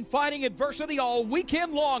 They've been fighting adversity all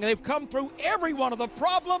weekend long. They've come through every one of the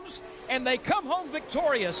problems, and they come home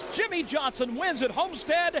victorious. Jimmy Johnson wins at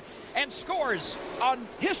Homestead and scores on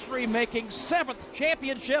history-making 7th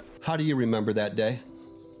championship. How do you remember that day?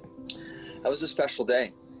 That was a special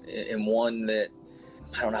day, and one that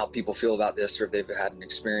I don't know how people feel about this or if they've had an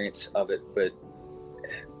experience of it, but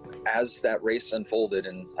as that race unfolded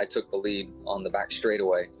and I took the lead on the back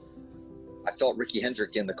straightaway, I felt Ricky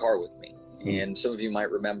Hendrick in the car with me. And some of you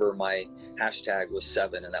might remember my hashtag was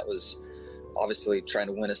 7, and that was obviously trying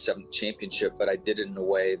to win a 7th championship, but I did it in a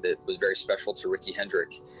way that was very special to Ricky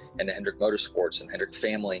Hendrick and to Hendrick Motorsports and Hendrick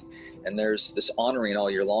family. And there's this honoring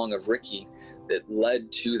all year long of Ricky that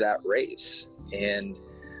led to that race. And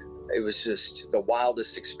it was just the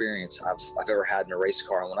wildest experience I've ever had in a race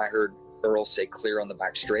car. And when I heard Earl say clear on the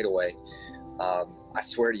back straightaway, I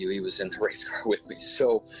swear to you, he was in the race car with me.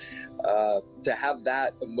 So to have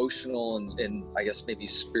that emotional and I guess maybe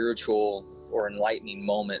spiritual or enlightening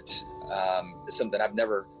moment is something I've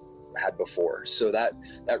never had before. So that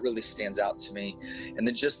really stands out to me. And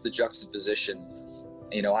then just the juxtaposition,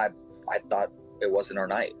 I thought it wasn't our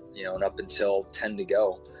night, and up until 10 to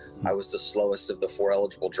go, I was the slowest of the 4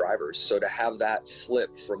 eligible drivers. So to have that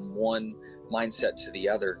flip from one mindset to the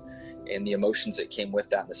other and the emotions that came with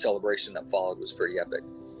that and the celebration that followed was pretty epic.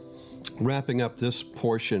 Wrapping up this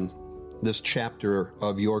portion, this chapter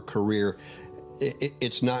of your career,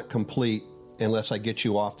 it's not complete unless I get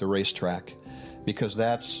you off the racetrack, because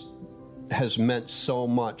has meant so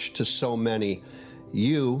much to so many.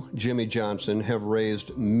 You, Jimmy Johnson, have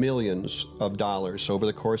raised millions of dollars over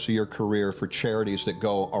the course of your career for charities that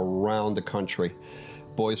go around the country,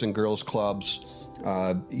 Boys and Girls Clubs,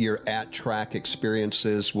 your at-track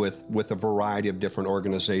experiences with a variety of different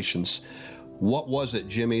organizations. What was it,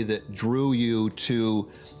 Jimmy, that drew you to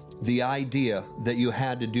the idea that you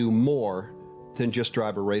had to do more than just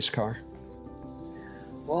drive a race car?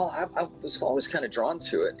 Well, I was always kind of drawn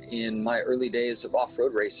to it. In my early days of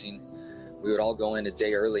off-road racing, we would all go in a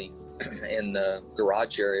day early, and the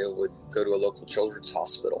garage area would go to a local children's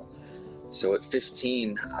hospital. So at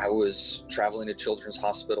 15, I was traveling to children's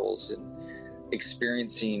hospitals and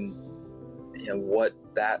experiencing what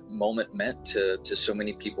that moment meant to so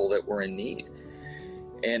many people that were in need.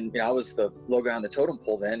 And I was the low guy on the totem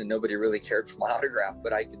pole then, and nobody really cared for my autograph,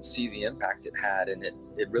 but I could see the impact it had, and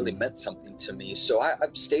it really meant something to me. So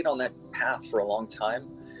I've stayed on that path for a long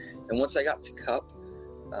time. And once I got to Cup,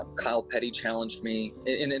 Kyle Petty challenged me,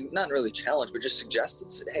 and not really challenged, but just suggested,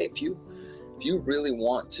 said, hey, if you really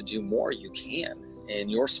want to do more, you can, and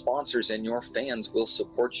your sponsors and your fans will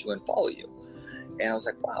support you and follow you. And I was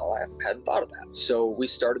like, wow, I hadn't thought of that. So we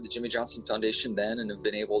started the Jimmy Johnson Foundation then, and have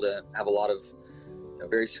been able to have a lot of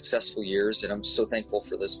very successful years. And I'm so thankful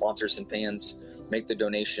for the sponsors and fans make the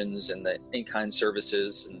donations and the in-kind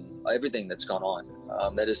services and everything that's gone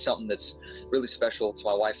on. That is something that's really special to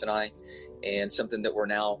my wife and I, and something that we're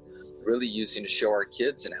now really using to show our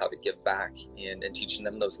kids and how to give back and teaching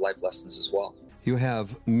them those life lessons as well. You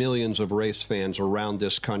have millions of race fans around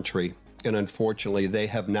this country, and unfortunately they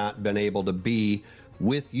have not been able to be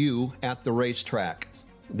with you at the racetrack.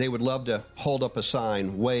 They would love to hold up a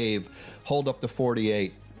sign, wave, hold up the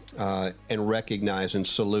 48, and recognize and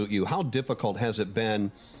salute you. How difficult has it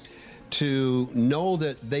been to know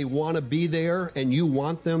that they want to be there and you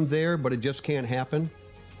want them there, but it just can't happen?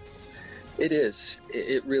 It is.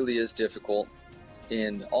 It really is difficult.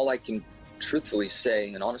 And all I can truthfully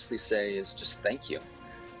say and honestly say is just thank you.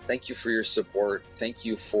 Thank you for your support. Thank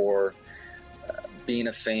you for being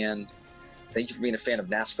a fan. Thank you for being a fan of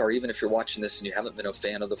NASCAR. Even if you're watching this and you haven't been a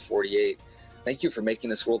fan of the 48, thank you for making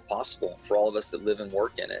this world possible for all of us that live and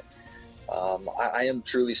work in it. I am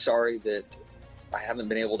truly sorry that I haven't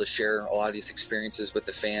been able to share a lot of these experiences with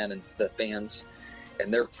the fans.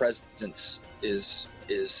 and their presence is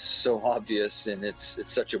so obvious, and it's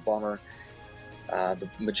such a bummer. The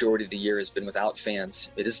majority of the year has been without fans.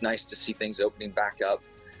 It is nice to see things opening back up,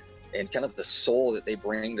 and kind of the soul that they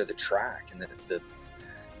bring to the track and the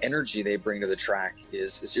energy they bring to the track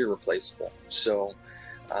is irreplaceable. So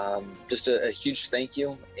just a huge thank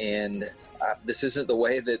you. And this isn't the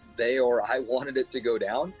way that they or I wanted it to go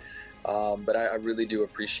down, but I really do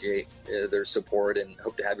appreciate their support and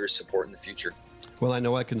hope to have your support in the future. Well, I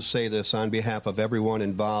know I can say this on behalf of everyone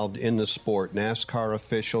involved in the sport, NASCAR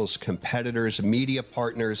officials, competitors, media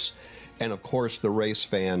partners, and of course the race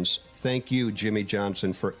fans. Thank you, Jimmie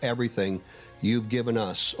Johnson, for everything you've given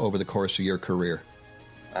us over the course of your career.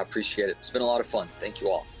 I appreciate it. It's been a lot of fun. Thank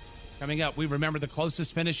you all. Coming up, we remember the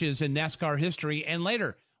closest finishes in NASCAR history, and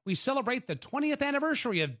later we celebrate the 20th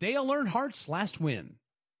anniversary of Dale Earnhardt's last win.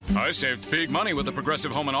 I saved big money with the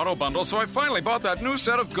Progressive Home and Auto Bundle, so I finally bought that new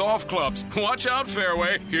set of golf clubs. Watch out,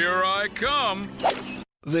 Fairway. Here I come.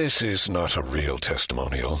 This is not a real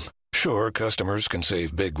testimonial. Sure, customers can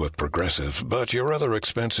save big with Progressive, but your other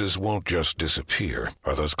expenses won't just disappear.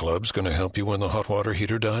 Are those clubs going to help you when the hot water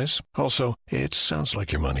heater dies? Also, it sounds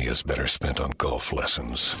like your money is better spent on golf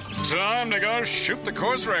lessons. Time to go shoot the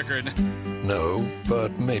course record. No,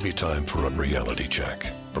 but maybe time for a reality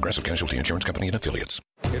check. Progressive Casualty Insurance Company and Affiliates.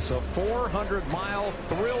 It's a 400-mile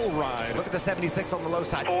thrill ride. Look at the 76 on the low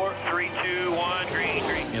side. 4, 3, 2, 1, green,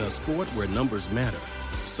 green. In a sport where numbers matter,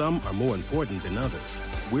 some are more important than others.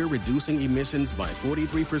 We're reducing emissions by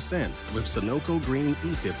 43% with Sunoco Green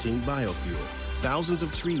E15 biofuel. Thousands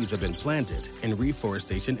of trees have been planted in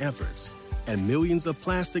reforestation efforts, and millions of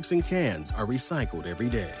plastics and cans are recycled every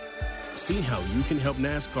day. See how you can help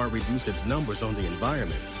NASCAR reduce its numbers on the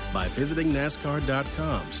environment by visiting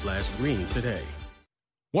NASCAR.com/green today.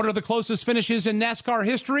 What are the closest finishes in NASCAR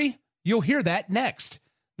history? You'll hear that next.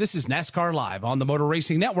 This is NASCAR Live on the Motor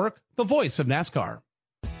Racing Network, the voice of NASCAR.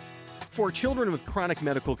 For children with chronic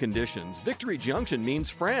medical conditions, Victory Junction means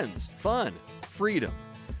friends, fun, freedom.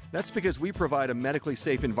 That's because we provide a medically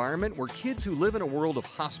safe environment where kids who live in a world of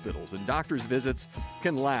hospitals and doctors' visits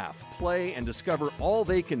can laugh, play, and discover all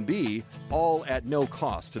they can be, all at no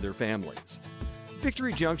cost to their families.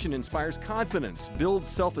 Victory Junction inspires confidence, builds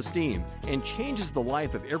self-esteem, and changes the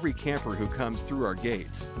life of every camper who comes through our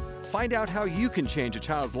gates. Find out how you can change a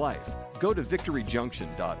child's life. Go to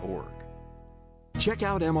victoryjunction.org. Check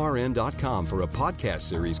out MRN.com for a podcast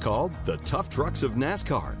series called The Tough Trucks of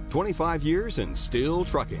NASCAR. 25 years and still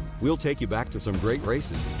trucking. We'll take you back to some great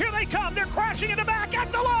races. Here they come. They're crashing in the back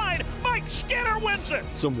at the line. Mike Skinner wins it.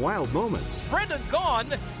 Some wild moments. Brendan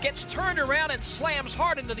Gaughan gets turned around and slams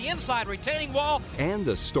hard into the inside retaining wall. And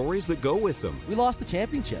the stories that go with them. We lost the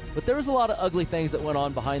championship, but there was a lot of ugly things that went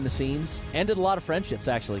on behind the scenes. Ended a lot of friendships,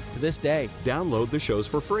 actually, to this day. Download the shows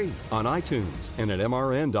for free on iTunes and at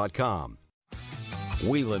MRN.com.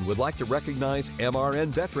 Whelen would like to recognize MRN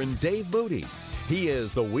veteran Dave Moody. He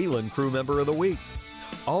is the Whelen Crew Member of the Week.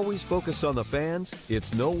 Always focused on the fans,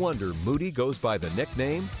 it's no wonder Moody goes by the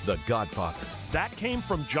nickname The Godfather. That came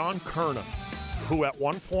from John Kernan, who at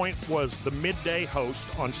one point was the midday host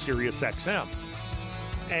on Sirius XM.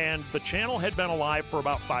 And the channel had been alive for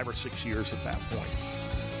about 5 or 6 years at that point.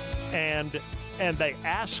 And they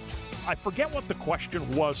asked, I forget what the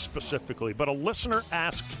question was specifically, but a listener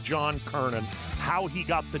asked John Kernan how he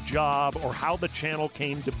got the job or how the channel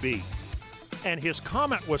came to be. And his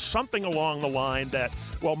comment was something along the line that,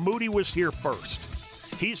 well, Moody was here first.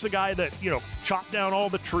 He's the guy that, chopped down all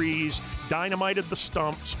the trees, dynamited the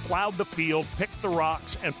stumps, plowed the field, picked the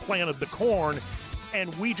rocks, and planted the corn.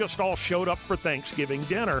 And we just all showed up for Thanksgiving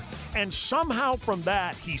dinner. And somehow from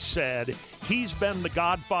that, he said, he's been the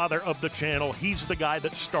godfather of the channel. He's the guy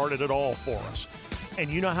that started it all for us. And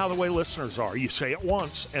you know how the way listeners are. You say it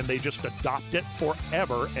once, and they just adopt it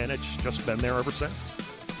forever, and it's just been there ever since.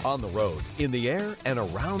 On the road, in the air, and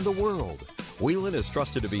around the world, Whelen is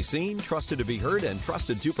trusted to be seen, trusted to be heard, and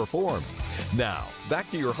trusted to perform. Now, back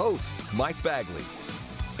to your host, Mike Bagley.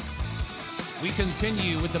 We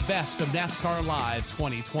continue with the best of NASCAR Live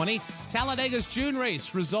 2020. Talladega's June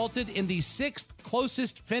race resulted in the 6th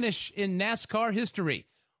closest finish in NASCAR history.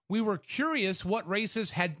 We were curious what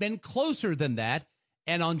races had been closer than that,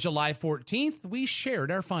 and on July 14th, we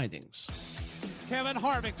shared our findings. Kevin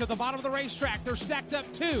Harvick to the bottom of the racetrack. They're stacked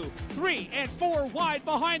up 2, 3, and 4 wide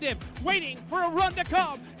behind him, waiting for a run to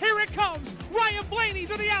come. Here it comes. Ryan and Blaney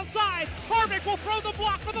to the outside. Harvick will throw the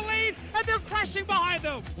block for the lead, and they're crashing behind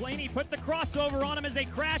them. Blaney put the crossover on him as they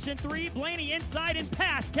crash in 3. Blaney inside and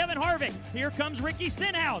past Kevin Harvick. Here comes Ricky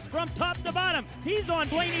Stenhouse from top to bottom. He's on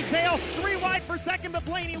Blaney's tail, 3 wide for second, but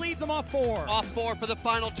Blaney leads him off 4. Off 4 for the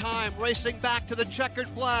final time, racing back to the checkered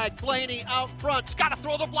flag. Blaney out front, got to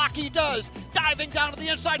throw the block, he does. Diving down to the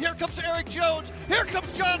inside, here comes Eric Jones. Here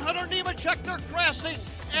comes John Hunter Nemechek, they're crashing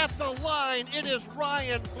at the line. It is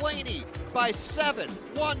Ryan Blaney by 7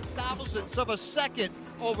 1/1000ths of a second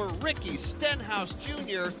over Ricky Stenhouse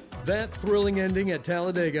Jr. That thrilling ending at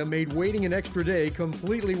Talladega made waiting an extra day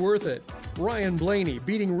completely worth it. Ryan Blaney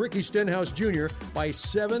beating Ricky Stenhouse Jr. by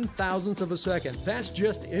 7/1000ths of a second. That's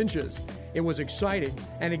just inches. It was exciting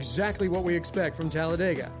and exactly what we expect from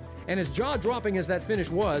Talladega. And as jaw-dropping as that finish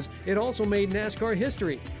was, it also made NASCAR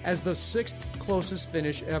history as the 6th closest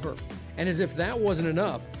finish ever. And as if that wasn't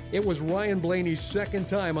enough, it was Ryan Blaney's second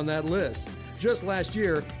time on that list. Just last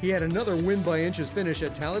year, he had another win-by-inches finish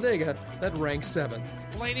at Talladega that ranked 7th.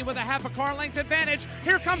 Blaney with a half a car length advantage.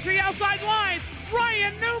 Here comes the outside line.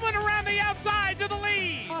 Ryan Newman around the outside to the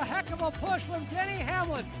lead. A heck of a push from Denny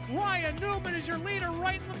Hamlin. Ryan Newman is your leader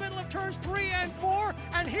right in the middle of turns 3 and 4,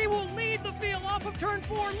 and he will lead the field off of turn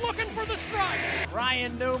 4 looking for the strike.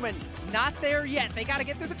 Ryan Newman, not there yet. They got to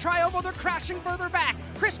get through the tri-oval. They're crashing further back.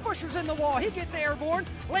 Chris Buescher's in the wall. He gets airborne,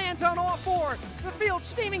 lands on all 4. The field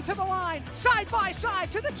steaming to the line, side by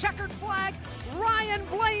side to the checkered flag. Ryan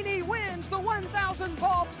Blaney wins the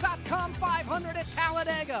 1000bulbs.com 500 at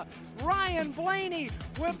Talladega. Ryan Blaney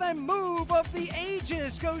with a move of the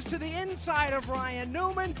ages goes to the inside of Ryan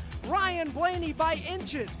Newman. Ryan Blaney by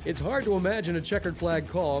inches. It's hard to imagine a checkered flag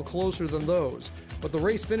call closer than those, but the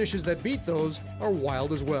race finishes that beat those are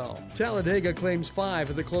wild as well. Talladega claims 5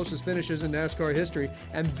 of the closest finishes in NASCAR history,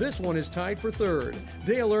 and this one is tied for 3rd.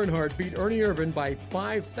 Dale Earnhardt beat Ernie Irvan by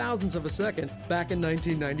 5/1000ths of a second back in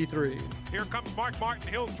 1993. Here comes Mark Martin.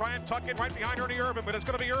 He'll try and tuck in right behind Ernie Irvan, but it's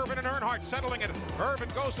going to be Irvan and Earnhardt settling it.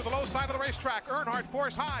 Irvan goes to the low side of the racetrack. Earnhardt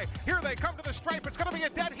force high. Here they come to the stripe. It's going to be a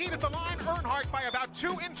dead heat at the line. Earnhardt by about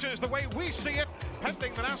 2 inches the way we see it,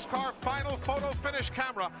 pending the NASCAR final photo finish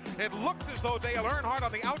camera. It looked as though Dale Earnhardt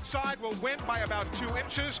on the outside will win by about 2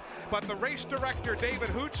 inches, but the race director David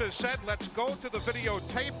Hoots has said, let's go to the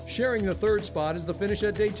videotape. Sharing the 3rd spot is the finish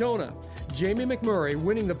at Daytona. Jamie McMurray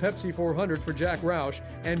winning the Pepsi 400 for Jack Roush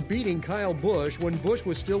and beating Kyle Busch when Busch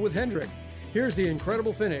was still with Hendrick. Here's the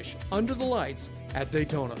incredible finish under the lights at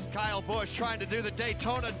Daytona. Kyle Busch trying to do the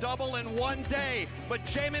Daytona double in one day, but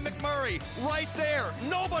Jamie McMurray right there,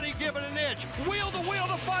 nobody giving an inch. Wheel to wheel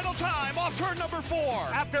the final time off turn number 4.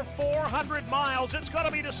 After 400 miles, it's going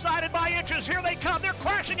to be decided by inches. Here they come. They're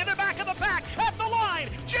crashing in the back of the pack at the line.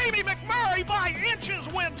 Jamie McMurray by inches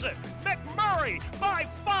wins it. McMurray by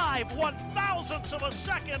 5/1000ths of a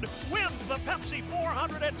second wins the Pepsi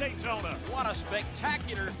 400 at Daytona. What a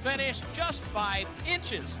spectacular finish, just by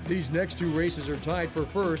inches. These next 2 races are tied for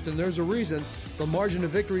 1st, and there's a reason. The margin of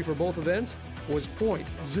victory for both events was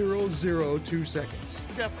 .002 seconds.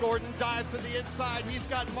 Jeff Gordon dives to the inside. He's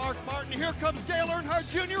got Mark Martin. Here comes Dale Earnhardt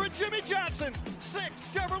Jr. and Jimmy Johnson. 6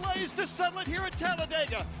 Chevrolets to settle it here at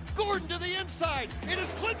Talladega. Gordon to the inside. It is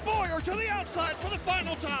Clint Bowyer to the outside for the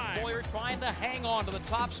final time. Bowyer trying to hang on to the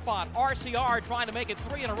top spot. RCR trying to make it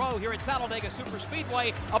 3 in a row here at Talladega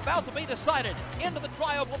Superspeedway. About to be decided. Into the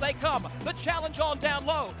tri-oval they come. The challenge on down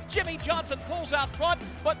low. Jimmy Johnson pulls out front,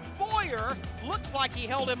 but Bowyer looks like he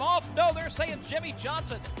held him off. No, they're saying Jimmy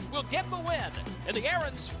Johnson will get the win in the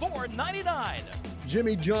Aaron's 499.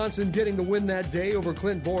 Jimmy Johnson getting the win that day over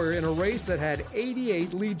Clint Bowyer in a race that had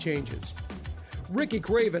 88 lead changes. Ricky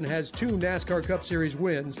Craven has 2 NASCAR Cup Series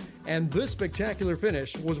wins, and this spectacular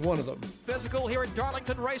finish was one of them. Physical here at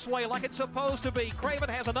Darlington Raceway like it's supposed to be. Craven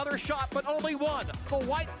has another shot, but only one. The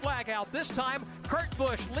white flag out. This time, Kurt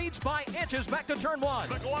Busch leads by inches back to turn 1.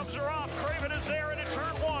 The gloves are off. Craven is there into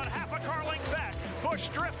turn 1. Half a car length back. Busch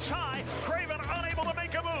drifts high. Craven unable to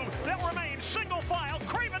make a move. They'll remain single file.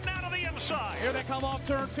 Craven down to the inside. Here they come off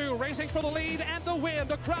turn 2, racing for the lead and the win.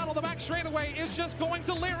 The crowd on the back straightaway is just going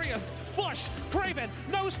delirious. Busch, Craven,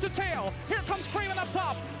 nose to tail. Here comes Craven up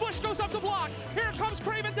top. Busch goes up the block. Here comes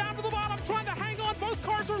Craven down to the bottom, trying to hang on. Both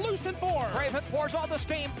cars are loose in 4. Craven pours on the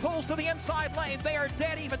steam, pulls to the inside lane. They are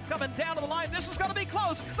dead even coming down to the line. This is going to be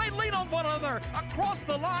close. They lean on one another. Across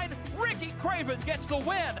the line, Ricky Craven gets the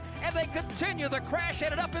win, and they continue the crash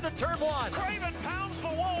headed up into turn 1. Craven pounds the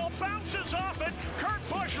wall, bounces off it. Kurt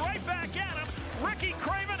Busch right back at him. Ricky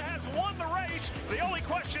Craven has won the race. The only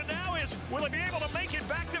question now is, will he be able to make it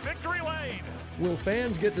back to victory lane? Will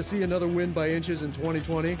fans get to see another win by inches in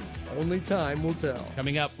 2020? Only time will tell.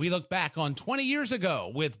 Coming up, we look back on 20 years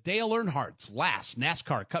ago with Dale Earnhardt's last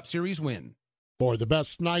NASCAR Cup Series win. For the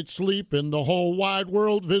best night's sleep in the whole wide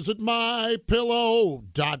world, visit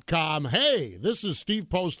MyPillow.com. Hey, this is Steve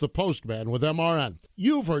Post, the Postman with MRN.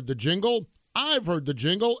 You've heard the jingle, I've heard the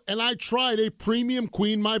jingle, and I tried a premium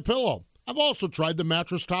queen MyPillow. I've also tried the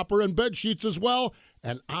mattress topper and bed sheets as well,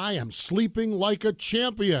 and I am sleeping like a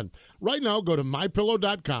champion. Right now, go to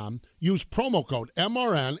MyPillow.com, use promo code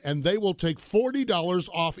MRN, and they will take $40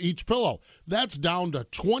 off each pillow. That's down to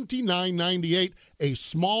 $29.98, a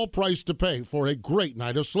small price to pay for a great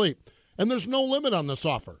night of sleep. And there's no limit on this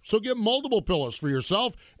offer, so get multiple pillows for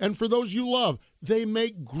yourself and for those you love. They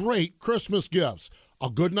make great Christmas gifts.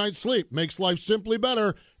 A good night's sleep makes life simply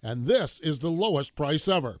better, and this is the lowest price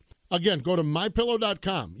ever. Again, go to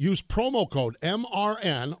MyPillow.com, use promo code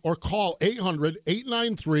MRN, or call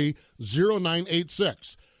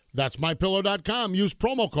 800-893-0986. That's MyPillow.com, use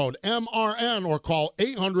promo code MRN, or call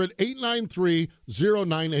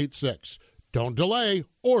 800-893-0986. Don't delay,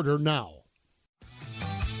 order now.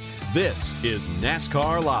 This is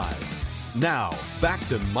NASCAR Live. Now, back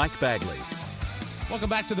to Mike Bagley. Welcome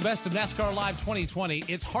back to the Best of NASCAR Live 2020.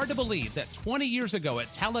 It's hard to believe that 20 years ago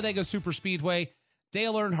at Talladega Superspeedway,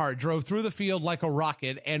 Dale Earnhardt drove through the field like a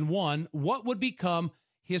rocket and won what would become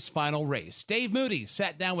his final race. Dave Moody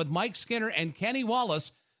sat down with Mike Skinner and Kenny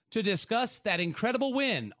Wallace to discuss that incredible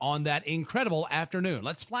win on that incredible afternoon.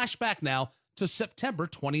 Let's flash back now to September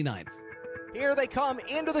 29th. Here they come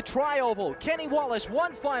into the tri-oval. Kenny Wallace,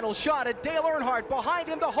 one final shot at Dale Earnhardt. Behind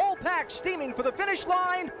him, the whole pack steaming for the finish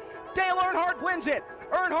line. Dale Earnhardt wins it.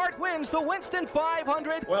 Earnhardt wins the Winston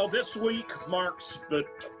 500. Well, this week marks the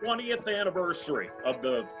 20th anniversary of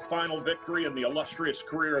the final victory in the illustrious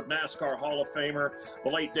career of NASCAR Hall of Famer, the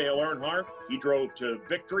late Dale Earnhardt. He drove to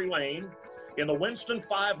Victory Lane in the Winston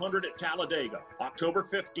 500 at Talladega, October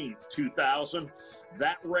 15th, 2000.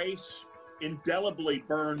 That race indelibly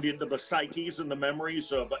burned into the psyches and the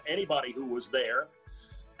memories of anybody who was there,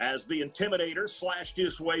 as the Intimidator slashed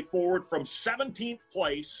his way forward from 17th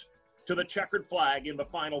place to the checkered flag in the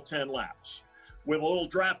final 10 laps. With a little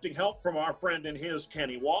drafting help from our friend and his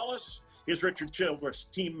Kenny Wallace, his Richard Childress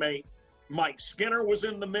teammate Mike Skinner was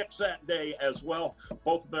in the mix that day as well.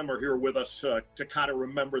 Both of them are here with us to kind of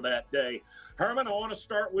remember that day. Herman, I want to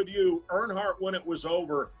start with you. Earnhardt, when it was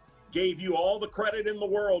over, gave you all the credit in the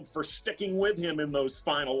world for sticking with him in those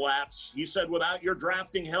final laps. You said without your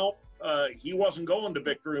drafting help, he wasn't going to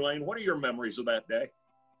Victory Lane. What are your memories of that day?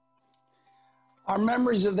 Our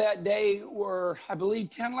memories of that day were, I believe,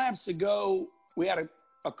 10 laps ago, we had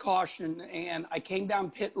a caution, and I came down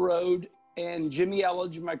pit road, and Jimmy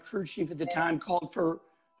Elledge, my crew chief at the time, called for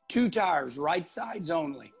 2 tires, right sides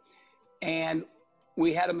only. And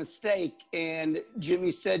we had a mistake, and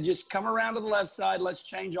Jimmy said, just come around to the left side, let's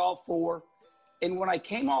change all 4. And when I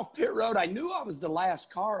came off pit road, I knew I was the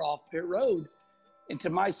last car off pit road. And to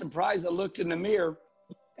my surprise, I looked in the mirror,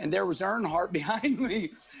 and there was Earnhardt behind me.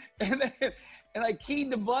 And I keyed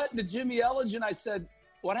the button to Jimmy Elledge, and I said,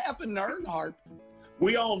 what happened to Earnhardt?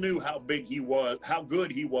 We all knew how big he was, how good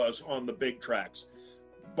he was on the big tracks.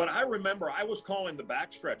 But I remember I was calling the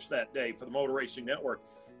backstretch that day for the Motor Racing Network,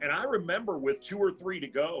 and I remember with 2 or 3 to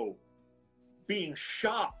go being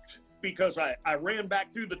shocked because I ran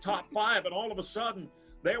back through the top 5, and all of a sudden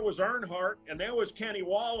there was Earnhardt and there was Kenny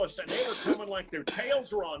Wallace, and they were coming like their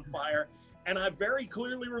tails were on fire. And I very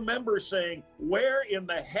clearly remember saying, where in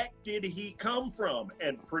the heck did he come from?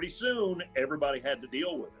 And pretty soon, everybody had to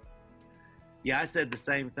deal with it. Yeah, I said the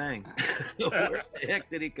same thing. Where the heck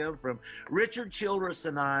did he come from? Richard Childress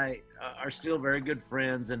and I are still very good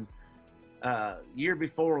friends. And year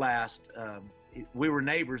before last, we were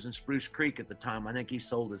neighbors in Spruce Creek at the time. I think he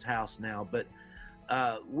sold his house now. But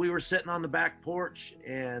we were sitting on the back porch,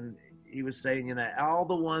 and he was saying, you know, all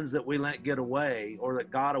the ones that we let get away or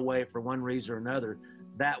that got away for one reason or another,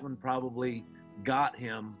 that one probably got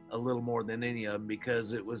him a little more than any of them,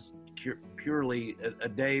 because it was purely a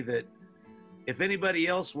day that if anybody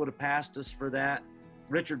else would have passed us for that,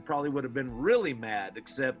 Richard probably would have been really mad,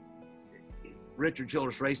 except Richard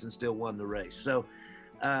Childress Racing still won the race. So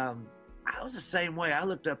I was the same way. I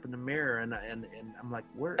looked up in the mirror and I'm like,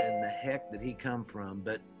 where in the heck did he come from?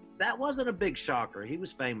 But that wasn't a big shocker. He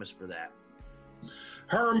was famous for that.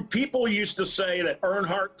 Herm, people used to say that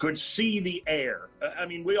Earnhardt could see the air. I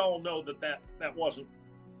mean, we all know that wasn't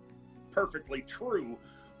perfectly true,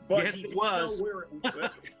 but yes, he it was.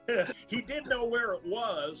 He did know where it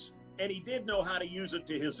was, and he did know how to use it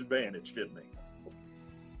to his advantage, didn't he?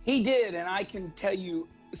 He did, and I can tell you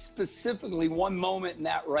specifically one moment in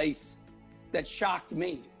that race that shocked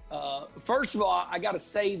me. First of all, I got to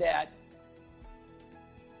say that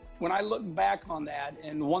when I look back on that,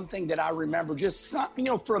 and one thing that I remember, just, for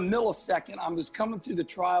a millisecond, I was coming through the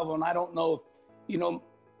trial, and I don't know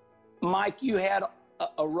Mike, you had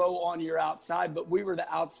a row on your outside, but we were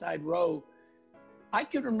the outside row. I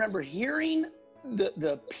could remember hearing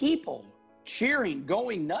the people cheering,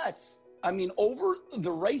 going nuts. Over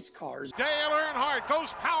the race cars. Dale Earnhardt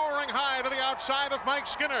goes powering high to the outside of Mike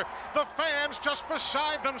Skinner. The fans just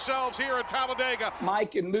beside themselves here at Talladega.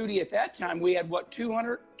 Mike and Moody, at that time, we had,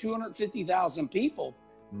 250,000 people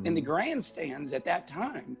in the grandstands at that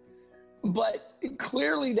time. But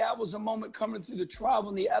clearly that was a moment coming through the trial.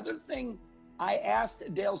 And the other thing I asked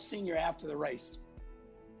Dale Sr. after the race,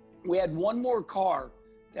 we had one more car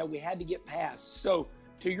that we had to get past. So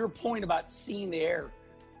to your point about seeing the air,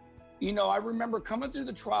 I remember coming through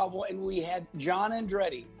the trial and we had John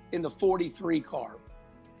Andretti in the 43 car.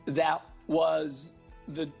 That was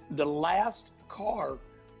the last car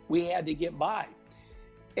we had to get by.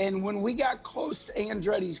 And when we got close to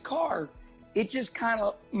Andretti's car, it just kind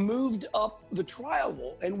of moved up the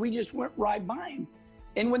trial and we just went right by him.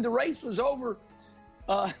 And when the race was over,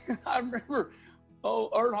 I remember,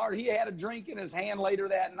 Earnhardt, he had a drink in his hand later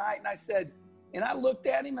that night. And I looked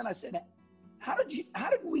at him and I said, how did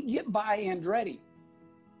we get by Andretti?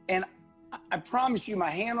 And I promise you,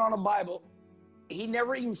 my hand on a Bible, he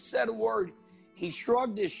never even said a word. He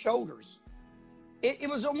shrugged his shoulders. It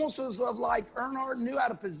was almost as if like Earnhardt knew how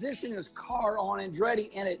to position his car on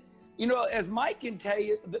Andretti. And it, as Mike can tell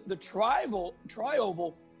you, the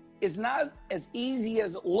tri-oval is not as easy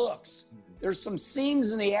as it looks. There's some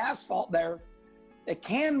seams in the asphalt there that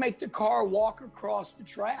can make the car walk across the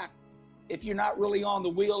track if you're not really on the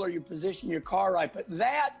wheel or you position your car right. But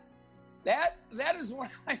that is when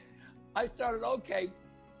I started, okay,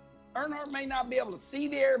 Earnhardt may not be able to see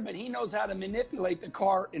the air, but he knows how to manipulate the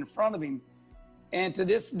car in front of him. And to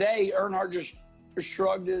this day, Earnhardt just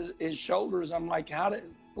shrugged his shoulders. I'm like,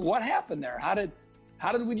 what happened there? How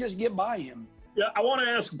did we just get by him? Yeah, I want to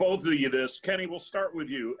ask both of you this. Kenny, we'll start with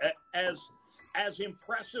you. As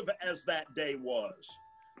impressive as that day was,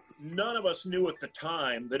 none of us knew at the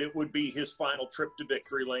time that it would be his final trip to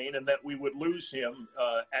victory lane and that we would lose him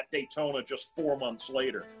at Daytona just 4 months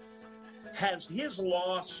later. Has his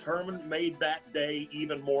loss, Herman, made that day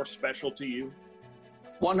even more special to you?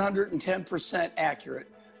 110%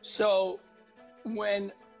 accurate. So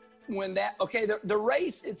when the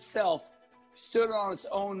race itself stood on its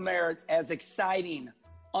own merit as exciting,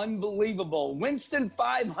 unbelievable. Winston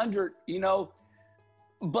 500,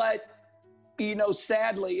 but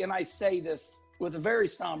sadly, and I say this with a very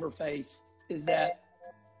somber face, is that,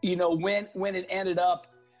 when it ended up,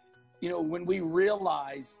 when we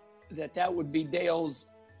realized that would be Dale's,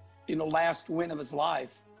 last win of his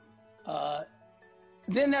life,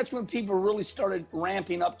 then that's when people really started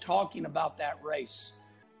ramping up talking about that race.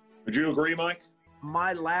 Would you agree, Mike?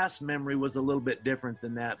 My last memory was a little bit different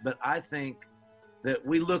than that, but I think that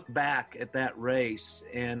we look back at that race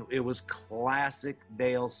and it was classic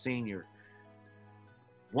Dale Sr.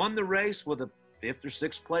 Won the race with a 5th or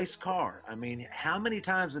 6th place car. I mean, how many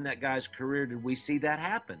times in that guy's career did we see that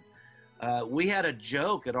happen? We had a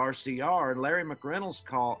joke at RCR, and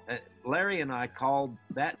Larry and I called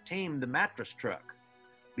that team the mattress truck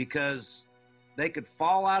because they could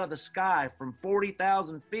fall out of the sky from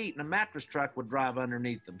 40,000 feet and a mattress truck would drive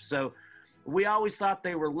underneath them. So we always thought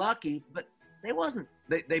they were lucky, but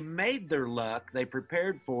they made their luck. They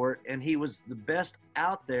prepared for it, and he was the best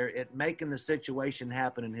out there at making the situation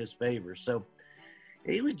happen in his favor. So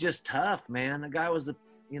he was just tough, man. The guy was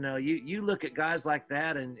you look at guys like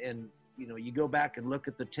that and you go back and look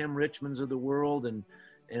at the Tim Richmonds of the world and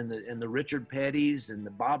the Richard Pettys and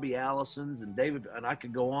the Bobby Allisons and David, and I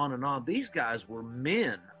could go on and on. These guys were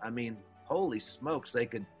men. I mean, holy smokes,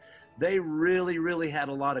 they really, really had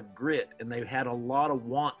a lot of grit and they had a lot of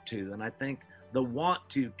want to. And I think the want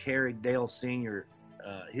to carried Dale Sr.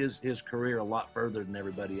 His career a lot further than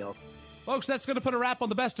everybody else. Folks, that's going to put a wrap on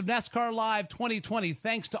the Best of NASCAR Live 2020.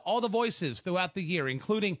 Thanks to all the voices throughout the year,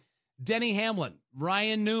 including Denny Hamlin,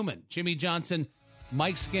 Ryan Newman, Jimmy Johnson,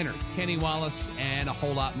 Mike Skinner, Kenny Wallace, and a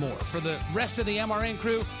whole lot more. For the rest of the MRN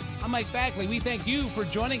crew, I'm Mike Backley. We thank you for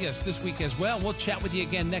joining us this week as well. We'll chat with you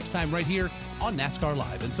again next time right here on NASCAR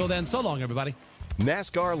Live. Until then, so long, everybody.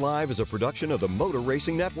 NASCAR Live is a production of the Motor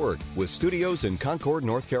Racing Network with studios in Concord,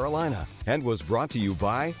 North Carolina, and was brought to you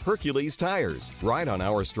by Hercules Tires, ride on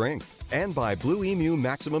our strength, and by Blue Emu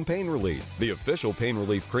Maximum Pain Relief, the official pain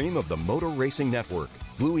relief cream of the Motor Racing Network.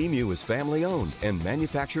 Blue Emu is family-owned and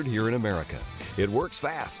manufactured here in America. It works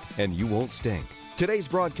fast, and you won't stink. Today's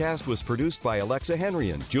broadcast was produced by Alexa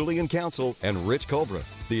Henrian, Julian Council, and Rich Culbreth.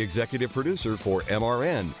 The executive producer for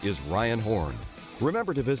MRN is Ryan Horn.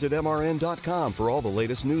 Remember to visit MRN.com for all the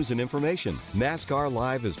latest news and information. NASCAR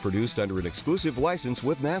Live is produced under an exclusive license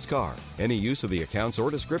with NASCAR. Any use of the accounts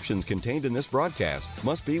or descriptions contained in this broadcast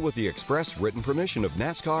must be with the express written permission of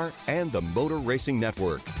NASCAR and the Motor Racing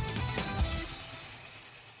Network.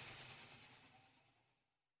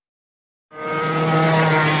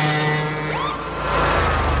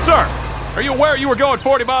 Sir, are you aware you were going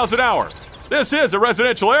 40 miles an hour? This is a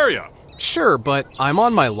residential area. Sure, but I'm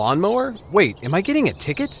on my lawnmower? Wait, am I getting a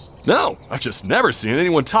ticket? No, I've just never seen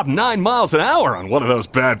anyone top 9 miles an hour on one of those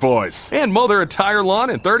bad boys. And mow their entire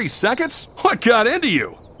lawn in 30 seconds? What got into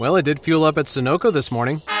you? Well, I did fuel up at Sunoco this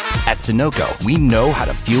morning. At Sunoco, we know how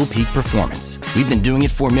to fuel peak performance. We've been doing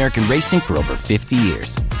it for American racing for over 50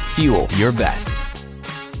 years. Fuel your best.